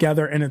bed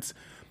together. And it's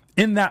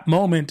in that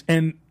moment.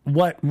 And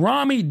what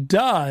Ramy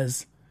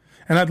does,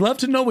 and I'd love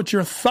to know what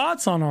your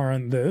thoughts are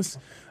on this,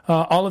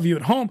 all of you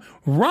at home.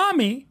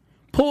 Ramy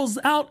pulls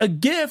out a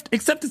gift,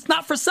 except it's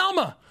not for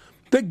Selma.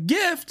 The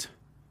gift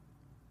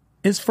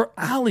is for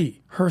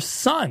Ali, her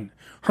son.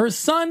 Her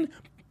son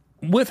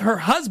with her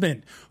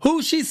husband,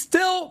 who she's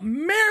still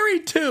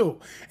married to.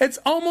 It's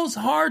almost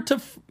hard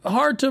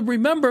to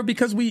remember,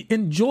 because we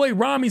enjoy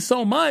Ramy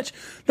so much,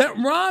 that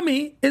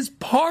Ramy is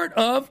part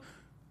of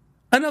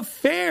an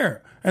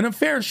affair. An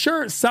affair,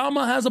 sure,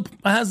 Salma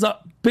has a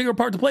bigger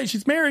part to play.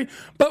 She's married,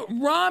 but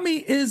Ramy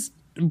is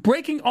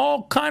breaking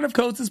all kind of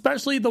codes,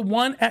 especially the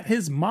one at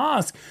his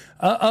mosque,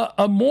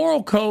 a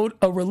moral code,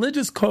 a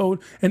religious code,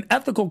 an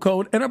ethical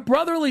code, and a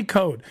brotherly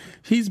code.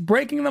 He's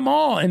breaking them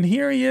all. And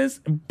here he is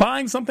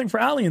buying something for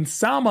Ali, and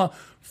Salma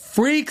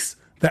freaks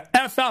the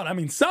F out. I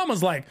mean,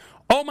 Selma's like,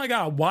 oh my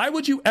God, why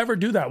would you ever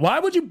do that? Why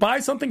would you buy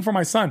something for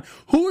my son?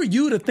 Who are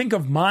you to think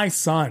of my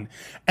son?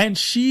 And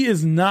she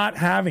is not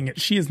having it.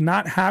 She is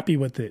not happy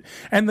with it.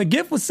 And the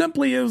gift was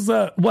simply, it was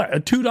a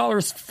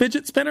 $2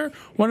 fidget spinner,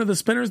 one of the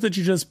spinners that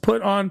you just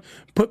put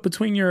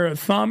between your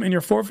thumb and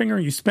your forefinger,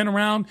 and you spin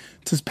around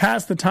to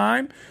pass the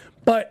time.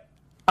 But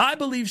I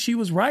believe she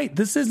was right.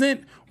 This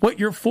isn't what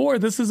you're for.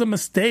 This is a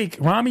mistake.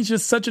 Ramy's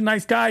just such a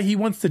nice guy. He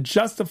wants to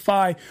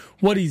justify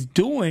what he's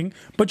doing,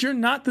 but you're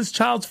not this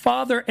child's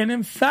father. And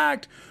in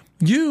fact,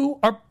 you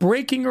are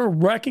breaking or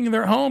wrecking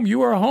their home.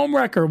 You are a home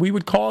wrecker. We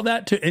would call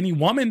that to any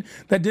woman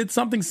that did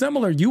something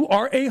similar. You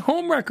are a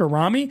home wrecker,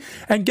 Ramy.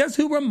 And guess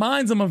who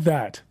reminds him of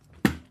that?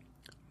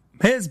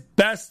 His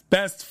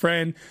best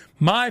friend,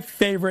 my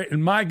favorite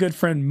and my good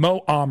friend,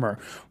 Mo Amer.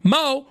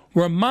 Mo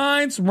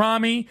reminds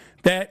Ramy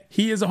that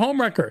he is a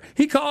homewrecker.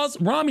 He calls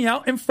Ramy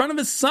out in front of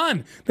his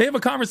son. They have a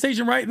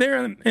conversation right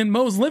there in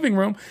Mo's living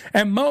room,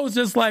 and Mo's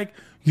just like,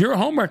 you're a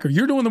homewrecker.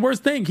 You're doing the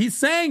worst thing. He's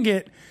saying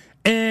it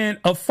in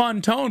a fun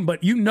tone,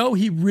 but you know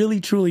he really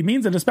truly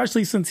means it,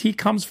 especially since he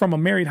comes from a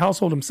married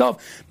household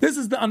himself. This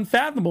is the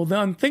unfathomable, the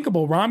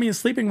unthinkable. Ramy is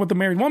sleeping with a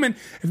married woman.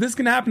 If this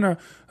can happen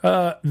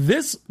to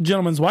this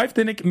gentleman's wife,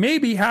 then it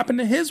maybe happen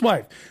to his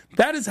wife.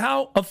 That is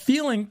how a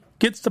feeling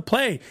gets to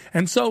play.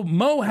 And so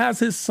Mo has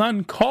his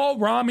son call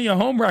Ramy a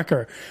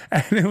homewrecker,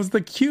 and it was the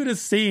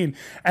cutest scene.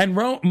 And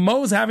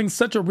Mo's having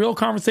such a real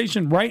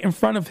conversation right in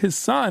front of his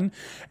son,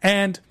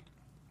 and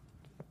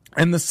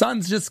the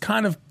son's just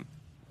kind of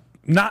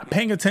not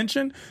paying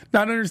attention,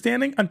 not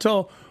understanding,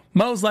 until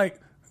Mo's like,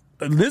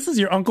 this is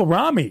your Uncle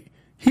Ramy.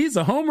 He's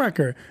a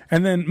homewrecker.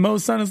 And then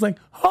Mo's son is like,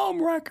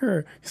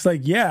 homewrecker. He's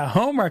like, yeah,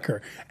 homewrecker.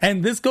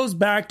 And this goes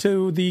back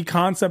to the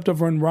concept of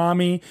when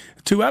Ramy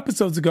 2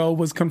 episodes ago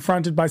was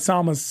confronted by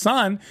Salma's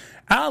son,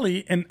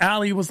 Ali, and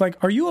Ali was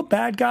like, are you a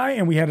bad guy?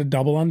 And we had a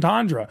double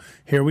entendre.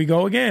 Here we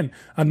go again.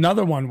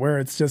 Another one where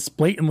it's just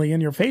blatantly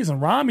in your face.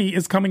 And Ramy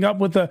is coming up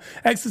with an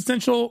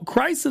existential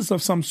crisis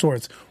of some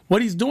sorts.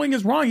 What he's doing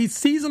is wrong. He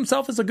sees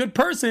himself as a good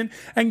person,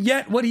 and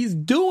yet what he's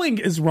doing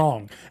is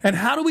wrong. And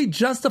how do we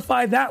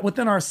justify that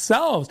within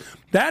ourselves?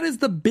 That is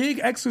the big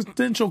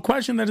existential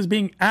question that is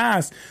being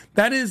asked.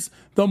 That is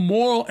the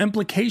moral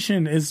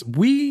implication, is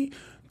we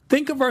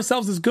think of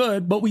ourselves as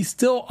good, but we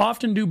still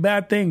often do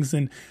bad things.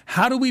 And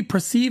how do we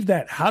perceive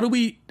that? How do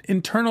we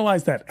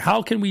internalize that?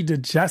 How can we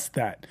digest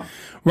that?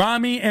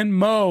 Ramy and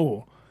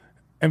Mo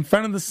in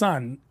front of the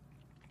son.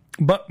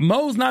 But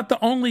Mo's not the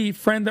only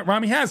friend that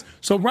Ramy has.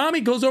 So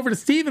Ramy goes over to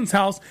Steven's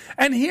house,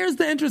 and here's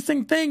the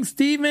interesting thing.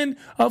 Steven,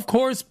 of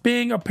course,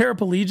 being a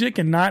paraplegic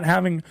and not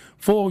having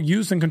full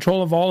use and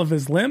control of all of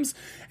his limbs,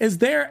 is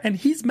there, and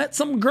he's met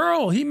some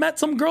girl. He met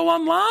some girl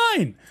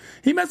online.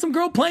 He met some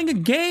girl playing a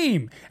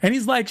game, and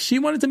he's like, she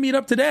wanted to meet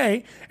up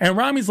today, and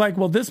Ramy's like,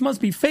 well, this must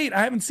be fate.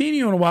 I haven't seen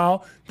you in a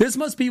while. This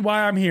must be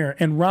why I'm here.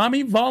 And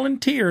Ramy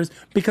volunteers,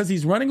 because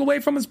he's running away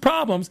from his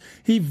problems,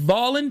 he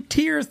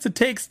volunteers to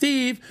take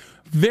Steve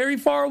very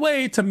far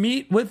away to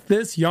meet with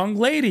this young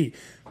lady.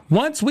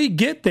 Once we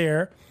get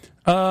there,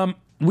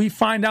 we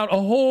find out a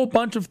whole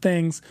bunch of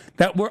things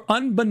that were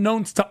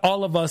unbeknownst to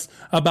all of us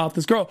about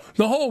this girl.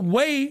 The whole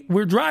way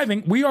we're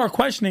driving, we are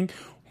questioning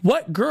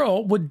what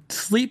girl would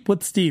sleep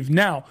with Steve.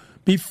 Now,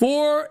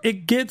 before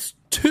it gets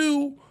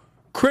too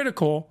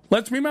critical,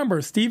 let's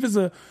remember Steve is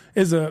a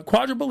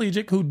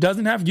quadriplegic who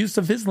doesn't have use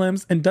of his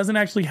limbs and doesn't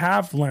actually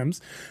have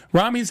limbs.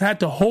 Ramy's had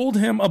to hold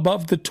him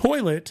above the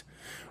toilet.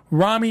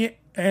 Ramy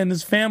and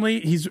his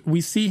family,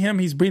 we see him,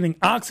 he's breathing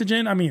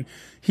oxygen. I mean,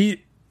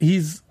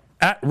 he's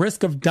at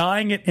risk of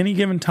dying at any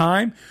given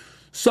time.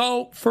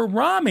 So for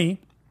Ramy,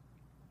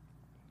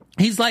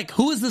 he's like,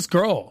 who is this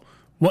girl?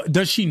 What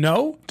does she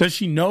know? Does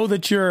she know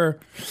that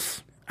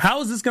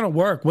how is this going to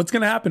work? What's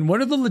going to happen? What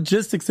are the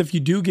logistics if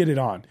you do get it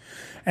on?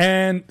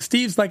 And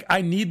Steve's like,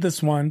 I need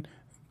this one.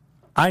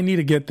 I need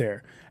to get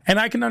there. And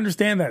I can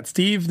understand that.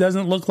 Steve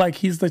doesn't look like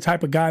he's the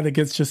type of guy that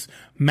gets just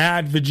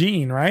mad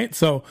vagine, right?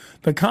 So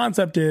the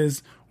concept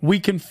is we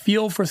can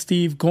feel for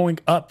Steve going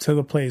up to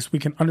the place. We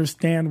can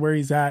understand where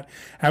he's at,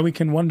 and we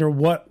can wonder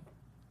what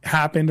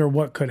happened or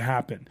what could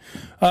happen.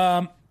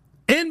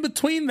 In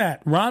between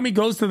that, Ramy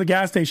goes to the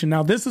gas station.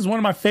 Now, this is one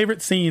of my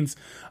favorite scenes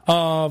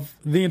of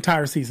the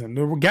entire season,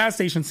 the gas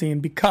station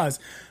scene, because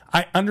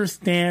I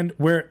understand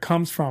where it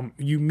comes from.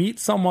 You meet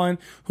someone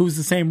who's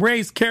the same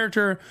race,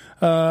 character,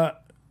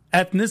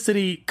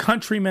 ethnicity,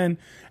 countrymen,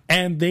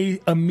 and they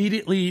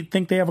immediately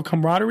think they have a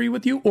camaraderie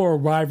with you or a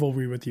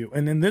rivalry with you.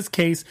 And in this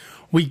case,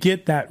 we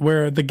get that,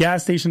 where the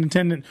gas station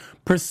attendant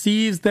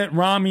perceives that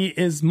Ramy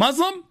is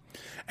Muslim,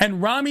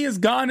 and Ramy has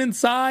gone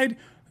inside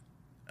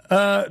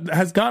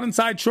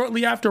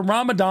shortly after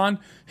Ramadan.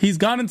 He's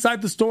gone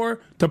inside the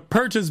store to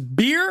purchase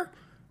beer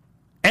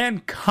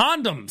and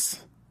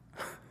condoms.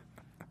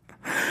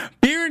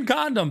 Beer and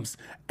condoms.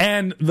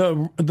 And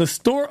the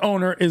store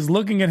owner is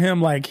looking at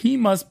him like he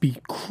must be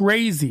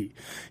crazy.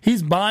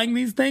 He's buying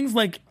these things.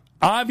 Like,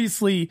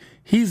 obviously,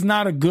 he's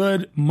not a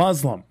good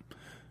Muslim.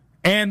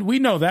 And we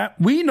know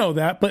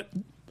that. But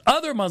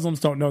Other Muslims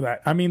don't know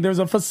that. I mean, there's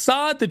a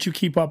facade that you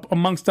keep up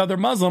amongst other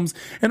Muslims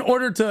in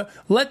order to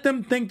let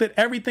them think that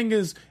everything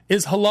is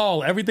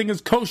halal, everything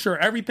is kosher,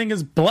 everything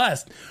is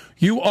blessed.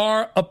 You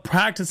are a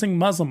practicing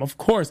Muslim. Of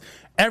course,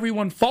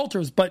 everyone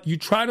falters, but you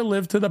try to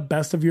live to the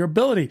best of your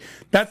ability.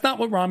 That's not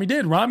what Ramy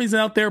did. Ramy's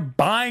out there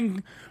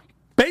buying,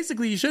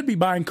 basically he should be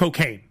buying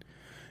cocaine.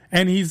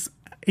 And he's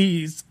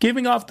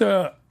giving off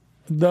the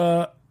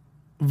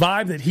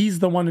vibe that he's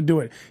the one to do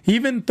it. He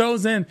even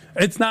throws in,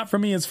 it's not for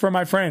me, it's for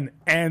my friend.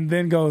 And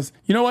then goes,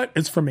 you know what?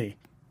 It's for me.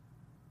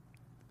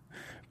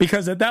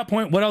 Because at that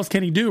point, what else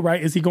can he do, right?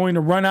 Is he going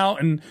to run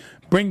out and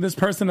bring this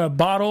person a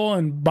bottle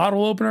and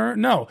bottle opener?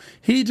 No.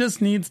 He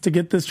just needs to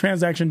get this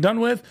transaction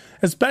done with,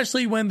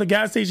 especially when the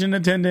gas station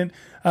attendant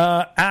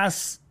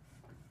gives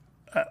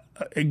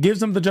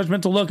him the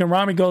judgmental look and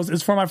Ramy goes,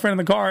 it's for my friend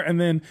in the car.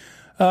 And then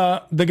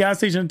the gas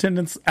station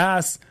attendant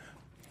asks,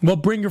 well,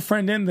 bring your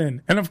friend in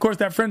then. And of course,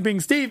 that friend being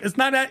Steve, it's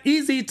not that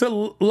easy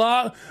to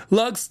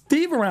lug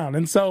Steve around.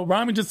 And so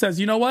Ramy just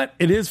says, you know what?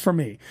 It is for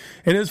me.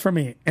 It is for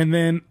me. And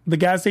then the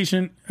gas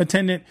station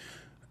attendant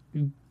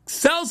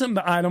sells him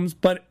the items,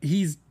 but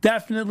he's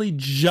definitely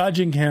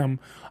judging him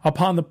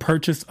upon the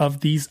purchase of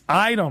these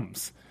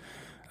items.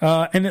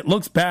 And it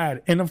looks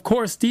bad. And of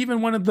course,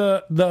 Steven wanted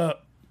the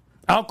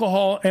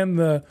alcohol and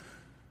the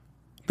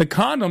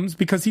condoms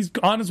because he's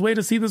on his way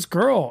to see this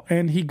girl,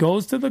 and he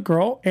goes to the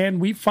girl, and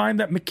we find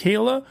that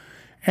Mikaela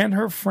and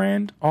her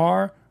friend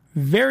are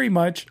very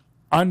much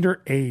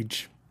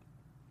underage.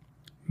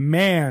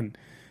 Man,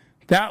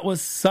 that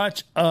was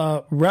such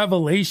a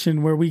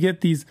revelation where we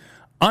get these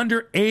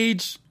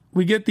underage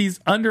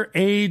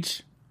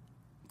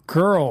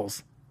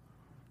girls.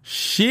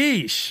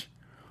 Sheesh.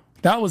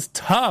 That was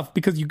tough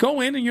because you go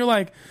in and you're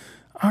like,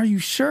 are you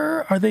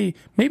sure?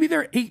 Maybe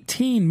they're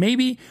 18,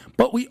 maybe,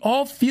 but we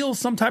all feel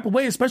some type of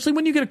way, especially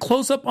when you get a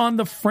close up on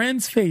the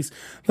friend's face.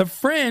 The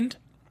friend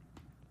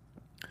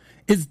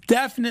is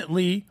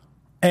definitely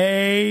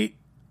a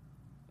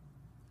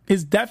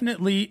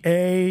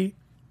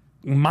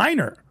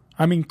minor.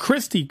 I mean,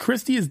 Christy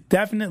is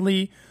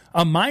definitely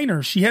a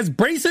minor. She has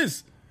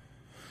braces.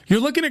 You're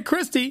looking at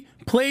Christy,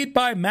 played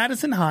by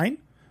Madison Hine,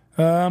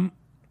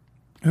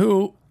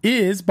 who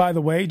is, by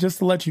the way, just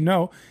to let you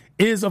know,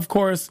 is, of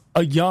course,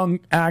 a young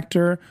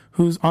actor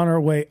who's on her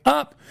way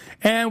up.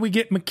 And we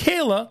get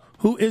Mikaela,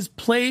 who is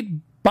played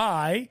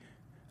by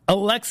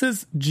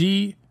Alexis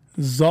G.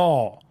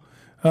 Zoll.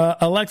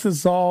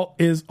 Alexis Zoll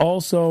is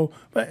also,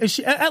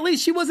 at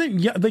least she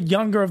wasn't the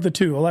younger of the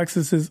two.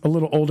 Alexis is a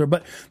little older,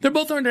 but they're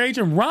both underage.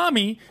 And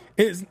Ramy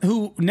is,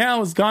 who now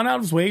has gone out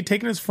of his way,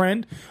 taking his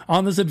friend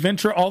on this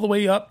adventure all the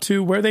way up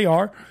to where they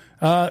are,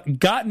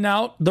 gotten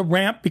out the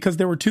ramp because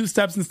there were 2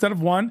 steps instead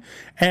of 1,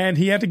 and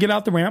he had to get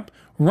out the ramp.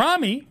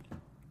 Ramy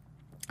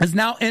is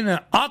now in an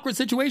awkward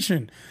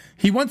situation.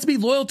 He wants to be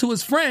loyal to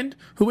his friend,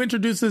 who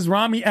introduces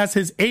Ramy as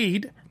his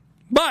aide,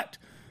 but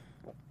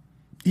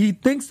he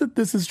thinks that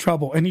this is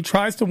trouble, and he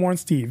tries to warn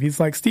Steve.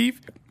 He's like,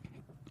 Steve,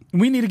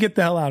 we need to get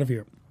the hell out of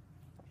here.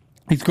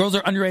 These girls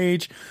are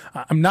underage.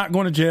 I'm not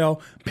going to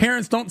jail.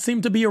 Parents don't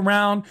seem to be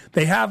around.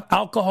 They have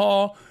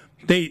alcohol.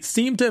 They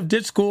seem to have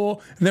ditched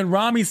school. And then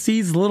Ramy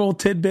sees little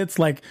tidbits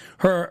like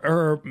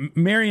her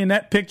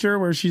marionette picture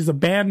where she's a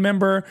band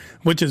member,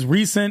 which is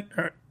recent.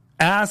 Her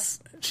ass,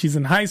 she's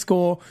in high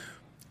school.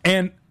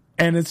 And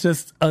it's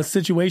just a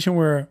situation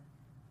where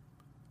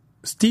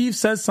Steve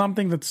says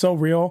something that's so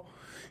real.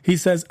 He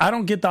says, I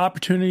don't get the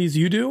opportunities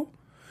you do.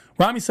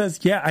 Ramy says,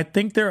 yeah, I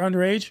think they're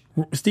underage.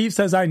 Steve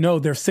says, I know,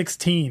 they're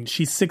 16.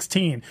 She's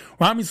 16.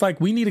 Ramy's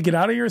like, we need to get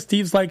out of here.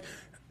 Steve's like,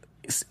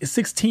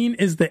 16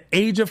 is the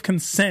age of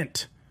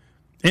consent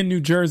in New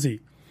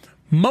Jersey.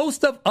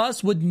 Most of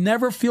us would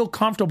never feel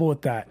comfortable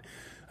with that.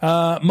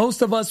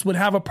 Most of us would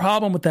have a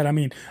problem with that. I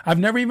mean, I've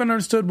never even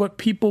understood what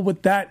people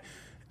with that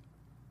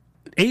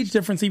age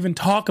difference even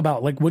talk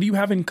about. Like, what do you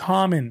have in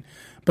common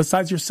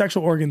besides your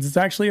sexual organs? It's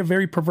actually a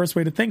very perverse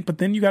way to think, but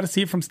then you got to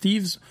see it from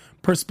Steve's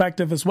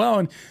perspective as well.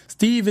 And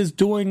Steve is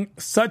doing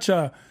such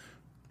a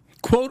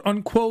quote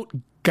unquote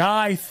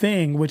guy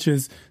thing, which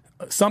is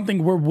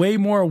something we're way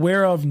more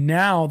aware of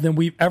now than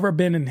we've ever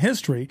been in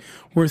history,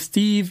 where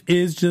Steve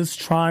is just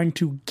trying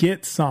to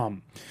get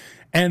some.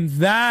 And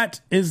that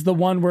is the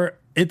one where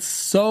it's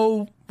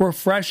so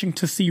refreshing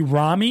to see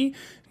Ramy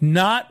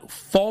not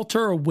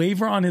falter or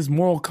waver on his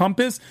moral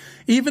compass.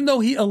 Even though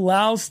he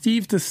allows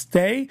Steve to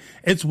stay,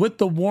 it's with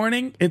the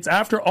warning, it's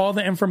after all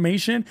the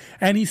information,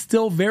 and he's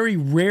still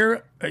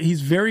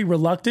he's very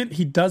reluctant.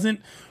 He doesn't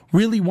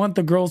really want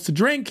the girls to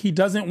drink. He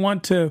doesn't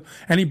want to,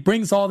 and he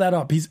brings all that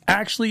up. He's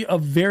actually a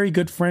very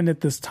good friend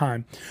at this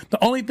time.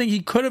 The only thing he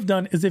could have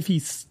done is if he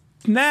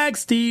snagged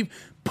Steve,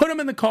 put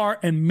him in the car,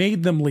 and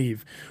made them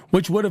leave,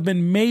 which would have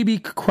been maybe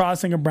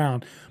crossing a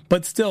bound.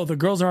 But still, the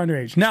girls are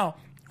underage. Now,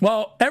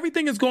 while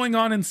everything is going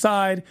on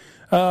inside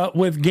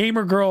with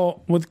Gamer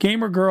Girl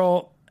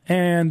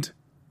and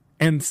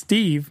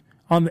Steve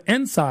on the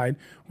inside,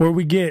 where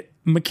we get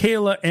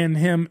Mikaela and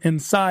him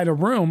inside a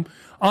room.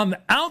 On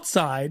the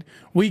outside,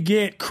 we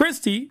get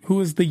Christy,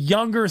 who is the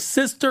younger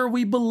sister,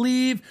 we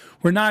believe.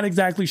 We're not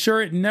exactly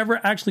sure. It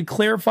never actually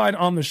clarified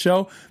on the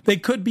show. They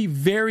could be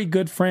very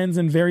good friends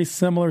in very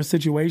similar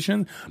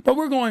situations, but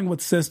we're going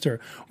with sister.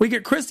 We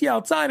get Christy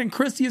outside, and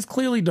Christy is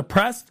clearly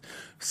depressed.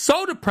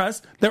 So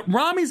depressed that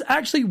Ramy's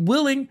actually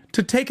willing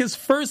to take his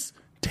first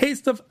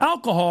taste of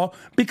alcohol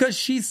because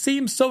she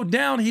seems so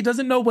down. He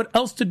doesn't know what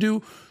else to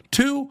do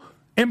to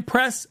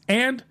impress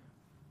and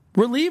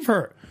relieve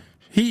her.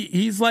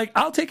 He's like,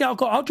 I'll take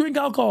alcohol. I'll drink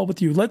alcohol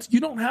with you. You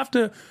don't have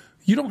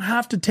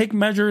to take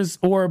measures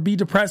or be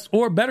depressed,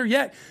 or better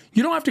yet,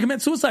 you don't have to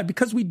commit suicide,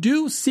 because we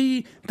do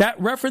see that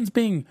reference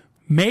being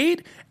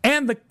made,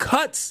 and the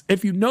cuts,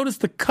 if you notice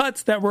the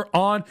cuts that were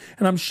on,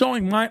 and I'm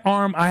showing my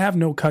arm, I have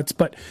no cuts,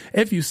 but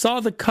if you saw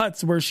the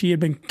cuts where she had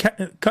been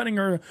cutting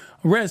her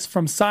wrist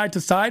from side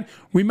to side,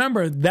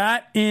 remember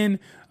that in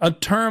a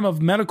term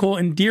of medical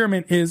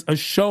endearment is a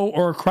show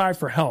or a cry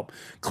for help.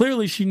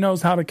 Clearly she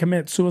knows how to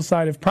commit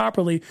suicide if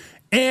properly.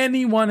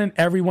 Anyone and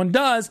everyone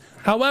does.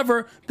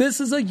 However, this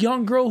is a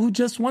young girl who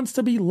just wants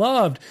to be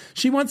loved.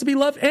 She wants to be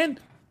loved, and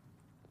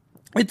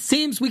it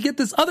seems we get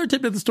this other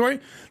tip of the story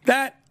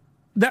that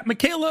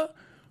Mikaela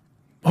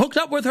hooked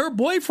up with her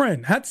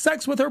boyfriend, had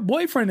sex with her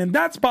boyfriend, and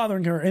that's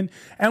bothering her.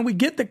 And we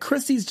get that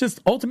Christy's just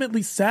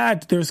ultimately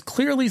sad. There's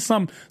clearly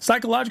some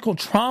psychological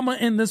trauma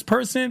in this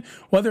person,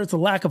 whether it's a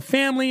lack of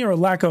family or a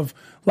lack of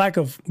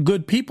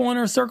good people in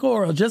her circle,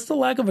 or just a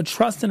lack of a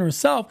trust in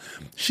herself.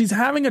 She's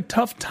having a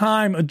tough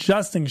time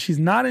adjusting. She's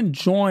not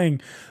enjoying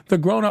the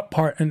grown-up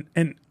part,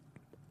 and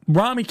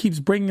Ramy keeps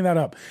bringing that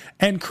up.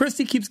 And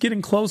Christy keeps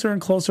getting closer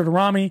and closer to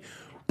Ramy,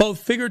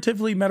 both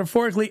figuratively,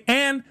 metaphorically,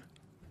 and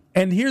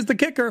here's the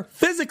kicker,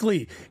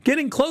 physically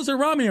getting closer to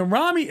Ramy, and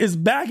Ramy is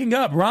backing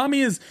up.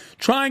 Ramy is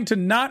trying to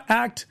not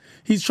act.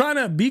 He's trying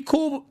to be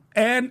cool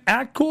and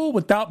act cool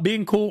without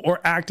being cool or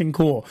acting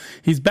cool.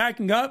 He's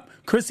backing up.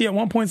 Christy at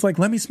one point is like,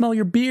 let me smell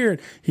your beard.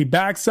 He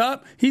backs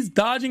up. He's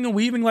dodging and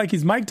weaving like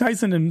he's Mike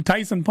Tyson in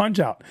Tyson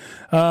Punch-Out.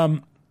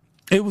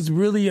 It was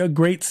really a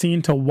great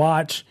scene to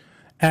watch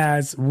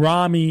as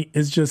Ramy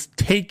is just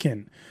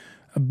taken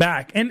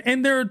aback.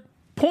 And there are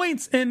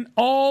points in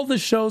all the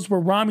shows where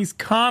Ramy's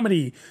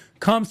comedy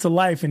comes to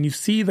life, and you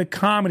see the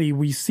comedy.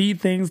 We see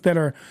things that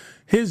are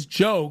his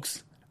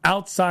jokes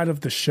outside of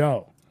the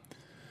show.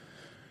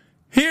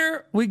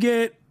 Here we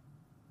get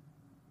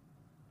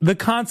the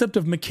concept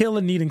of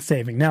Mikaela needing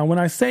saving. Now, when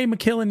I say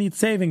Mikaela needs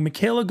saving,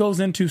 Mikaela goes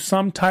into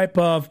some type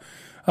of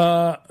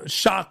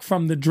shock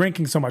from the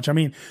drinking so much. I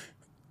mean,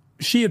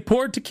 she had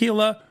poured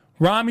tequila.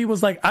 Ramy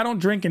was like, I don't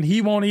drink, and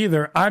he won't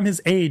either. I'm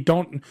his aide.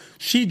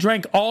 She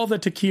drank all the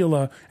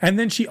tequila, and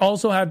then she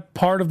also had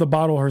part of the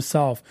bottle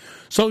herself.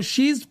 So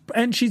she's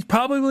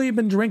probably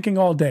been drinking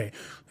all day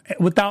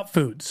without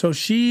food. So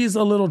she's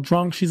a little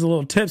drunk. She's a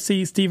little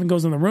tipsy. Steven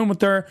goes in the room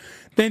with her.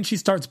 Then she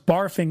starts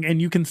barfing,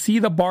 and you can see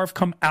the barf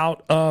come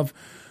out of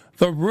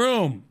the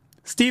room.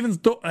 Steven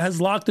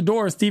has locked the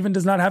door. Steven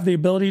does not have the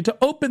ability to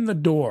open the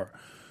door.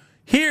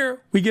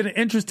 Here, we get an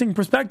interesting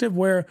perspective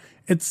where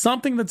it's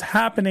something that's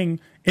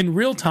happening in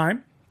real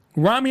time.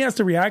 Ramy has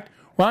to react.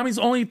 Ramy's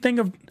only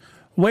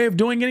way of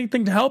doing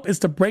anything to help is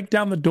to break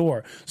down the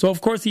door. So,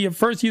 of course, he at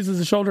first uses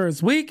his shoulder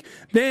as weak.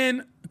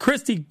 Then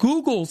Christy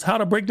Googles how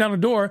to break down a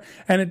door,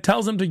 and it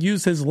tells him to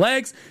use his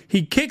legs.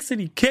 He kicks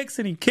and he kicks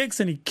and he kicks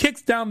and he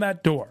kicks down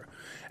that door.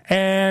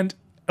 And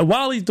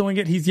while he's doing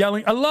it, he's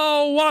yelling,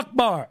 Allahu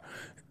Akbar.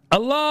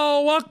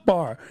 Allahu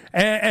Akbar.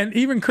 And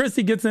even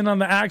Christy gets in on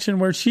the action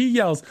where she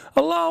yells,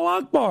 Allahu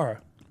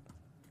Akbar.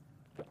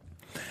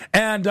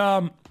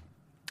 And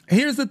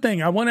here's the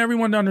thing. I want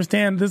everyone to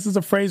understand this is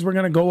a phrase we're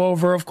going to go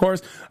over, of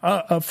course,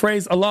 a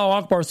phrase, Allahu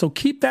Akbar. So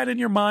keep that in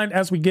your mind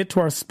as we get to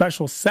our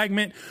special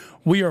segment.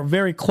 We are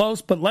very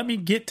close, but let me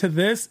get to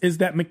this, is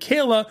that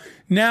Mikaela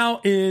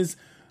now is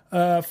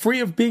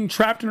free of being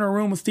trapped in her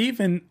room with Steve,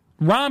 and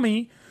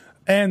Ramy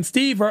and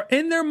Steve are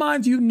in their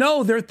minds,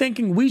 they're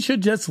thinking we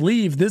should just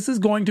leave. This is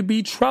going to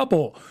be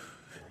trouble.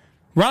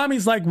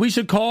 Ramy's like, we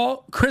should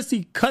call.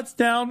 Christy cuts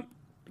down,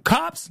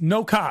 cops,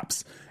 no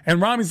cops. And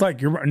Ramy's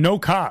like, you're no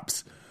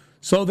cops.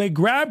 So they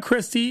grab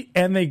Christy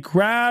and they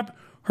grab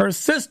her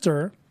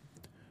sister.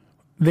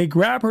 They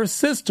grab her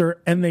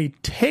sister and they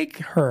take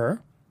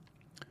her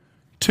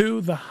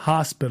to the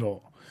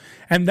hospital.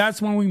 And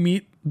that's when we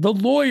meet the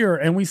lawyer,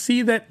 and we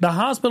see that the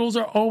hospitals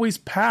are always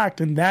packed,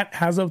 and that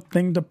has a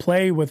thing to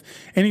play with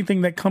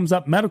anything that comes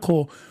up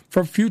medical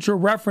for future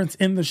reference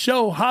in the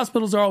show.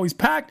 Hospitals are always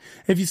packed.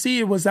 If you see,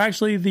 it was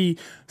actually the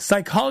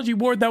psychology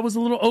ward that was a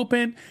little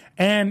open,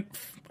 and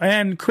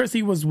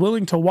Chrissy was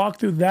willing to walk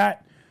through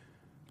that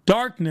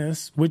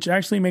darkness, which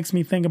actually makes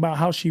me think about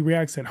how she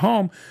reacts at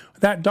home,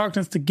 that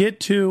darkness to get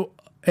to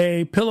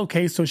a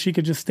pillowcase so she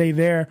could just stay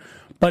there.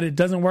 But it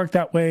doesn't work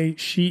that way.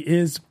 She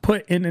is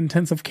put in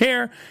intensive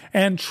care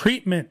and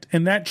treatment.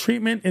 And that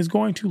treatment is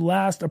going to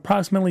last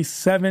approximately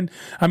 6.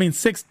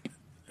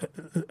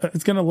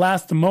 It's going to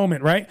last the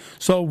moment, right?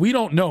 So we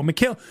don't know. When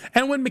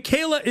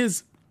Mikaela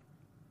is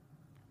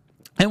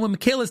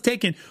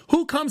taken,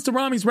 who comes to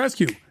Ramy's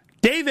rescue?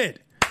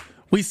 David.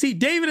 We see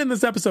David in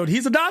this episode.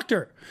 He's a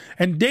doctor.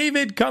 And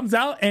David comes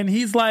out and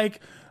he's like,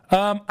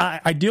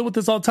 I deal with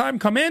this all the time.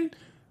 Come in.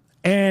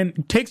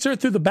 And takes her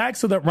through the back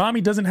so that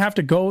Ramy doesn't have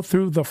to go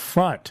through the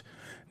front.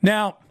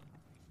 Now,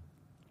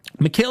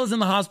 Mikaela's in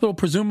the hospital,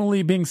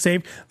 presumably being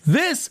saved.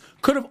 This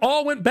could have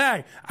all went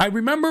bad. I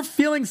remember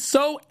feeling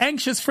so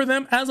anxious for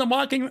them as I'm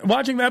watching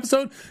the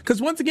episode,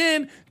 because once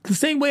again, the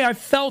same way I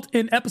felt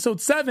in episode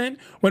 7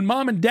 when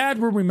Mom and Dad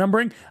were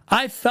remembering,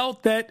 I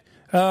felt that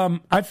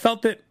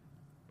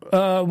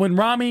when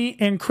Ramy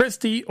and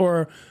Christy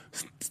or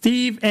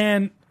Steve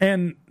and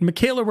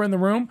Mikaela were in the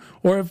room,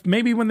 or if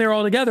maybe when they were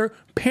all together,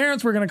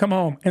 parents were going to come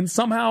home. And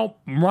somehow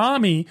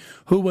Ramy,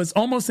 who was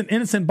almost an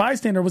innocent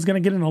bystander, was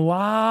going to get in a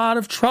lot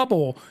of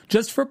trouble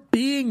just for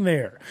being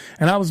there.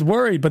 And I was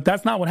worried, but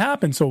that's not what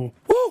happened. So,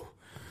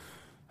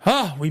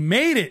 we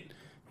made it.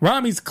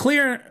 Ramy's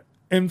clear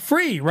and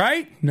free,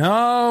 right?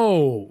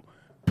 No.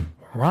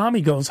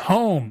 Ramy goes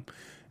home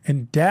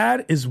and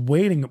Dad is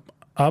waiting.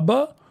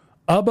 Abba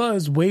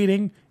is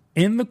waiting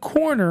in the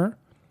corner,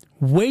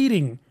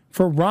 waiting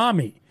for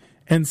Ramy,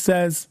 and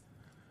says,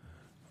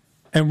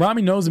 and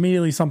Ramy knows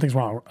immediately something's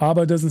wrong.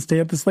 Abba doesn't stay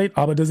up this late.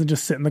 Abba doesn't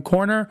just sit in the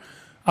corner.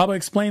 Abba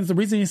explains the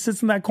reason he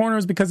sits in that corner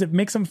is because it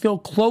makes him feel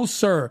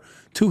closer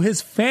to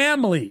his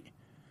family.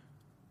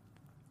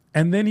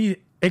 And then he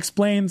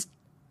explains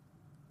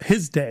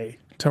his day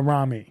to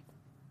Ramy.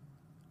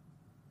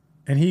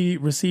 And he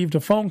received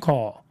a phone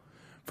call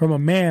from a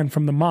man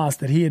from the mosque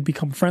that he had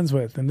become friends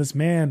with. And this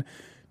man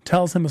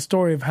tells him a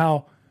story of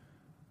how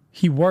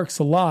he works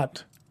a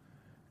lot.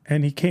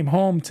 And he came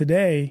home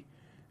today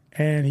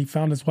and he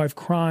found his wife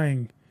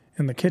crying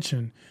in the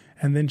kitchen.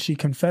 And then she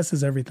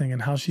confesses everything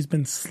and how she's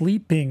been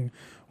sleeping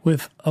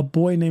with a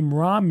boy named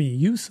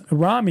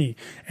Ramy.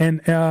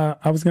 And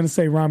I was going to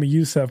say Ramy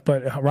Youssef,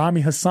 but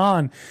Ramy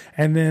Hassan.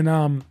 And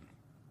then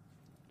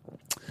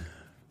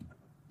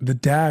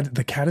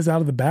the cat is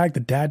out of the bag. The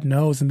dad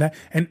knows.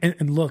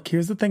 And look,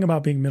 here's the thing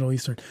about being Middle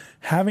Eastern.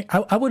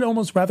 I would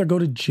almost rather go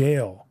to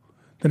jail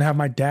than have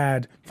my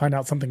dad find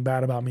out something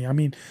bad about me. I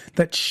mean,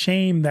 that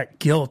shame, that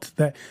guilt,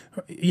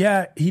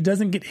 he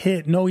doesn't get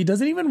hit. No, he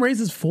doesn't even raise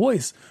his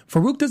voice.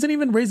 Farouk doesn't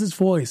even raise his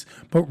voice.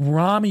 But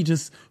Ramy,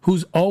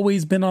 who's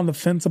always been on the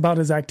fence about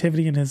his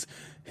activity and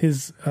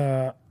his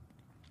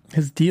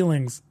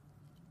dealings,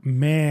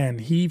 man,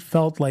 he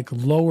felt like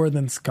lower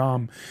than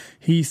scum.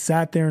 He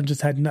sat there and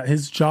just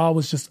his jaw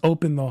was just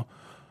open though.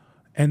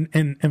 And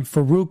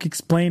Farouk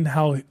explained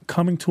how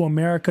coming to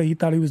America, he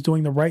thought he was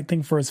doing the right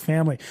thing for his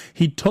family.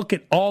 He took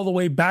it all the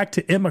way back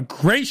to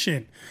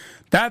immigration.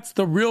 That's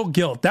the real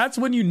guilt. That's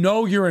when you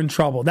know you're in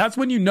trouble. That's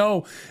when you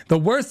know the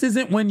worst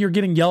isn't when you're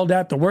getting yelled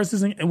at. The worst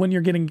isn't when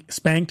you're getting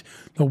spanked.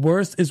 The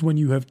worst is when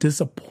you have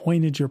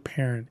disappointed your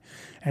parent.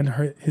 And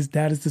his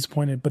dad is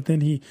disappointed. But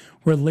then he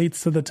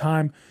relates to the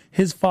time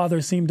his father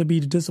seemed to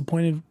be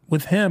disappointed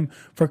with him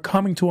for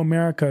coming to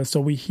America. So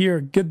we hear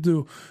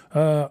Giddu,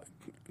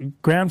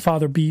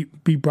 grandfather be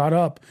brought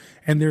up,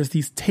 and there's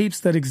these tapes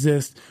that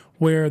exist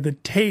where the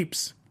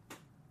tapes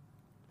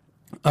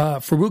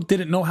Farouk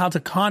didn't know how to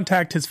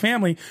contact his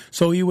family,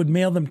 so he would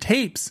mail them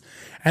tapes,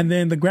 and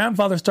then the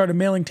grandfather started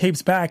mailing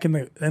tapes back, and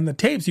the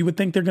tapes, you would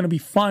think they're going to be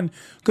fun,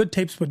 good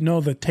tapes, but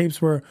no, the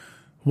tapes were,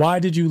 why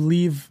did you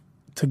leave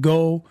to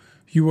go?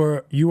 You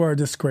are a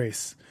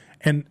disgrace.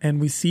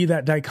 And we see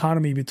that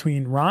dichotomy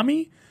between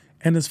Ramy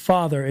and his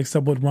father,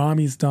 except what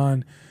Ramy's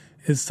done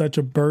is such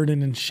a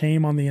burden and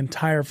shame on the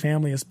entire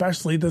family,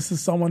 especially this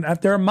is someone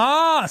at their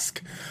mosque.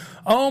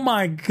 Oh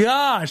my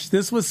gosh,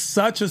 this was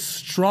such a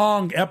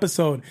strong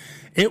episode.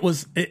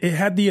 It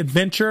had the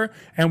adventure,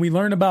 and we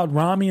learned about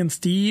Ramy and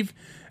Steve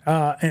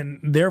and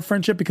their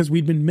friendship because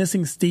we'd been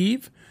missing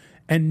Steve.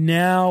 And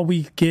now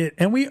we get,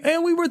 and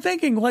we were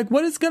thinking, like,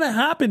 what is going to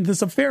happen?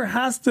 This affair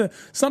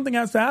something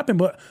has to happen.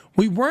 But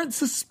we weren't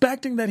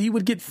suspecting that he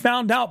would get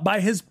found out by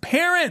his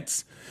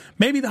parents.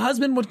 Maybe the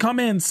husband would come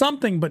in,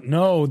 something. But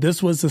no,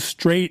 this was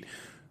the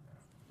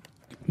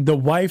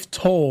wife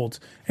told.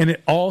 And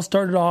it all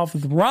started off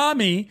with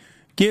Ramy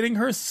getting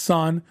her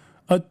son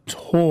a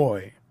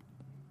toy.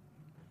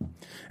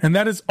 And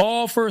that is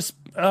all for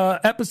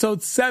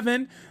episode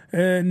 7,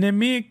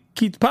 Nemi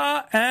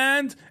Kitpa,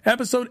 and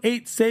episode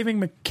 8, Saving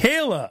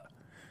Mikaela.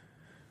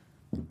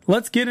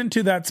 Let's get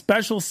into that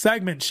special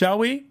segment, shall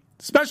we?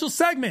 Special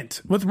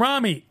segment with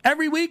Ramy.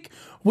 Every week,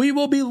 we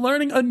will be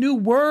learning a new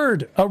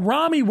word, a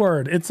Ramy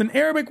word. It's an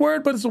Arabic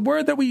word, but it's a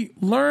word that we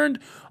learned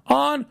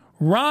on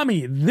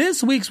Ramy.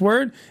 This week's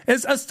word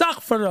is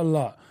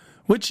astaghfirullah,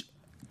 which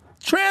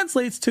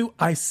translates to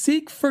I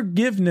seek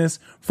forgiveness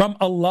from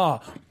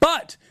Allah.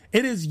 But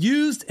it is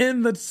used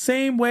in the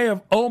same way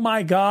of, oh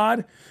my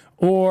God,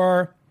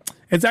 or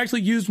it's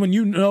actually used when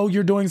you know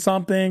you're doing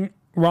something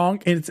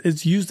wrong.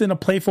 It's used in a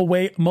playful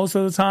way most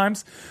of the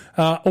times.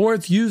 Or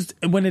it's used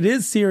when it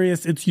is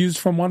serious, it's used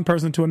from one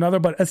person to another.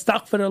 But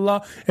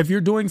astaghfirullah, if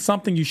you're doing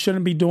something you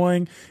shouldn't be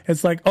doing,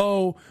 it's like,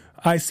 oh,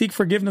 I seek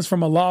forgiveness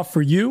from Allah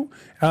for you.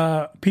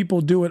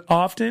 People do it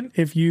often.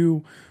 If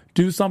you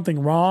do something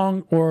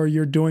wrong or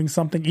you're doing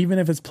something, even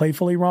if it's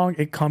playfully wrong,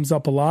 it comes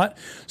up a lot.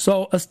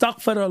 So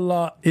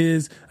astaghfirullah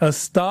is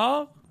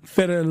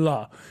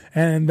astaghfirullah.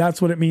 And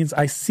that's what it means.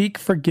 I seek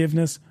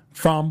forgiveness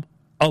from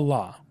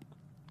Allah.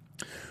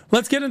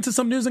 Let's get into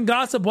some news and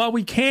gossip while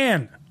we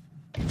can.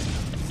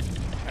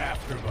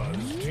 AfterBuzz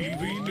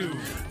TV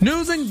News.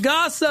 News and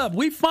gossip.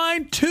 We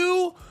find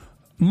 2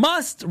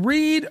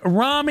 must-read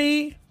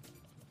Ramy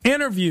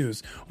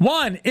interviews.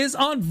 One is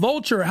on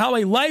Vulture, how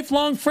a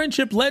lifelong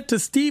friendship led to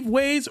Steve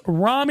Wei's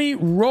Ramy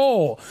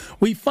role.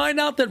 We find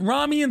out that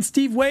Ramy and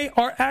Steve Wei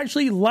are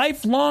actually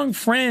lifelong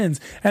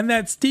friends, and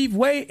that Steve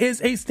Wei is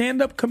a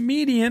stand-up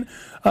comedian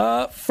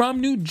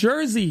from New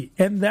Jersey,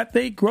 and that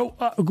they grew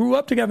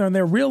up together and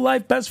they're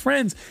real-life best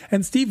friends,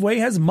 and Steve Wei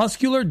has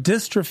muscular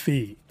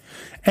dystrophy.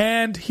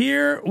 And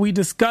here we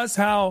discuss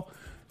how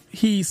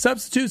he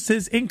substitutes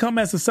his income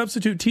as a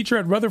substitute teacher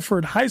at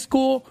Rutherford High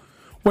School,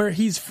 where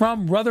he's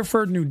from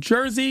Rutherford, New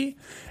Jersey.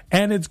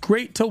 And it's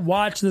great to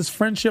watch this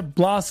friendship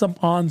blossom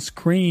on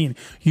screen.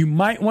 You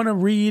might want to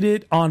read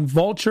it on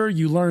Vulture.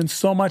 You learn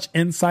so much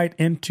insight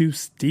into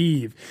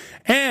Steve.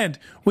 And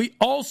we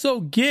also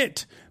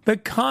get the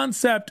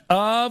concept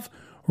of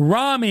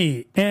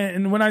Ramy.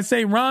 And when I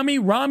say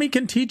Ramy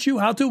can teach you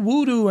how to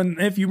wudu. And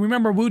if you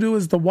remember, wudu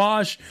is the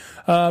wash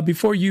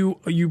before you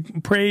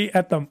pray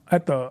at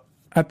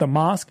the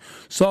mosque.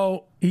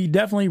 So he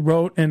definitely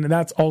wrote, and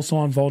that's also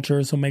on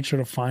Vulture, so make sure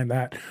to find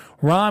that.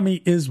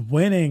 Ramy is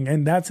winning,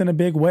 and that's in a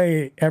big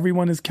way.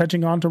 Everyone is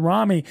catching on to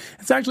Ramy.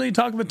 It's actually a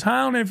talk of the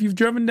town. If you've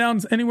driven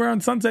down anywhere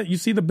on Sunset, you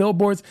see the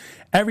billboards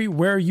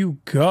everywhere you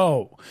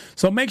go.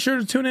 So make sure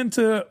to tune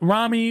into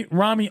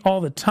Ramy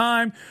all the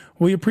time.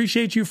 We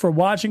appreciate you for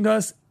watching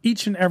us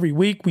each and every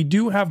week. We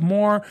do have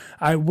more.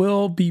 I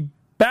will be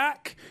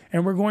back,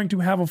 and we're going to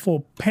have a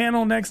full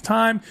panel next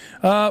time.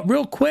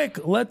 Real quick,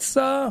 let's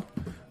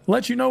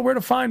let you know where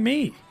to find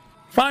me.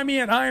 Find me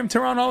at I Am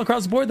Tehran all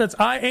across the board. That's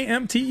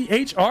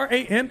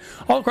IAMTEHRAN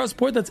all across the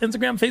board. That's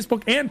Instagram,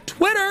 Facebook, and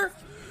Twitter.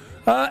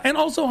 And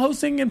also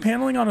hosting and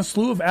paneling on a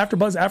slew of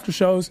AfterBuzz after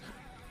shows.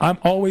 I'm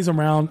always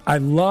around. I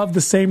love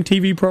the same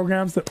TV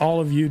programs that all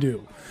of you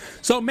do.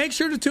 So make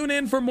sure to tune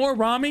in for more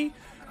Ramy.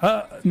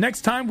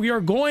 Next time we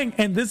are going,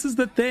 and this is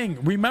the thing.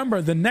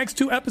 Remember, the next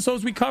 2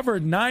 episodes we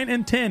covered, 9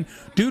 and 10,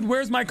 Dude,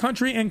 Where's My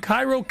Country and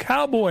Cairo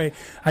Cowboy.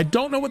 I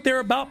don't know what they're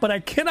about, but I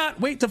cannot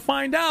wait to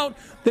find out.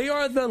 They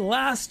are the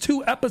last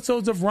 2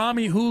 episodes of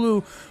Ramy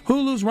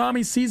Hulu's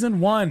Ramy Season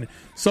 1.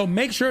 So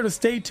make sure to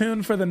stay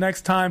tuned for the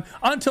next time.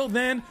 Until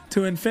then,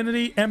 to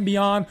infinity and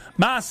beyond,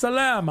 ma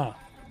salama.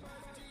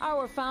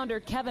 Our founder,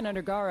 Kevin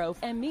Undergaro,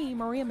 and me,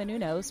 Maria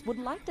Menounos, would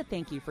like to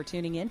thank you for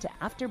tuning in to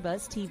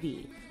AfterBuzz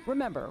TV.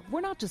 Remember,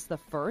 we're not just the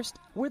first,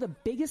 we're the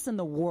biggest in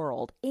the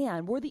world,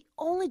 and we're the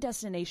only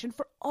destination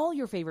for all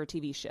your favorite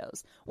TV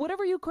shows.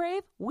 Whatever you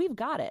crave, we've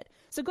got it.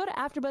 So go to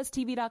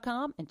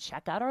AfterBuzzTV.com and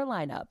check out our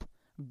lineup.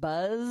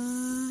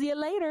 Buzz you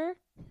later.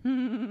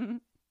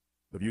 The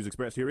views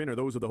expressed herein are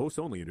those of the hosts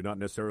only and do not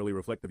necessarily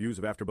reflect the views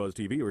of AfterBuzz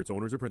TV or its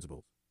owners or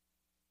principals.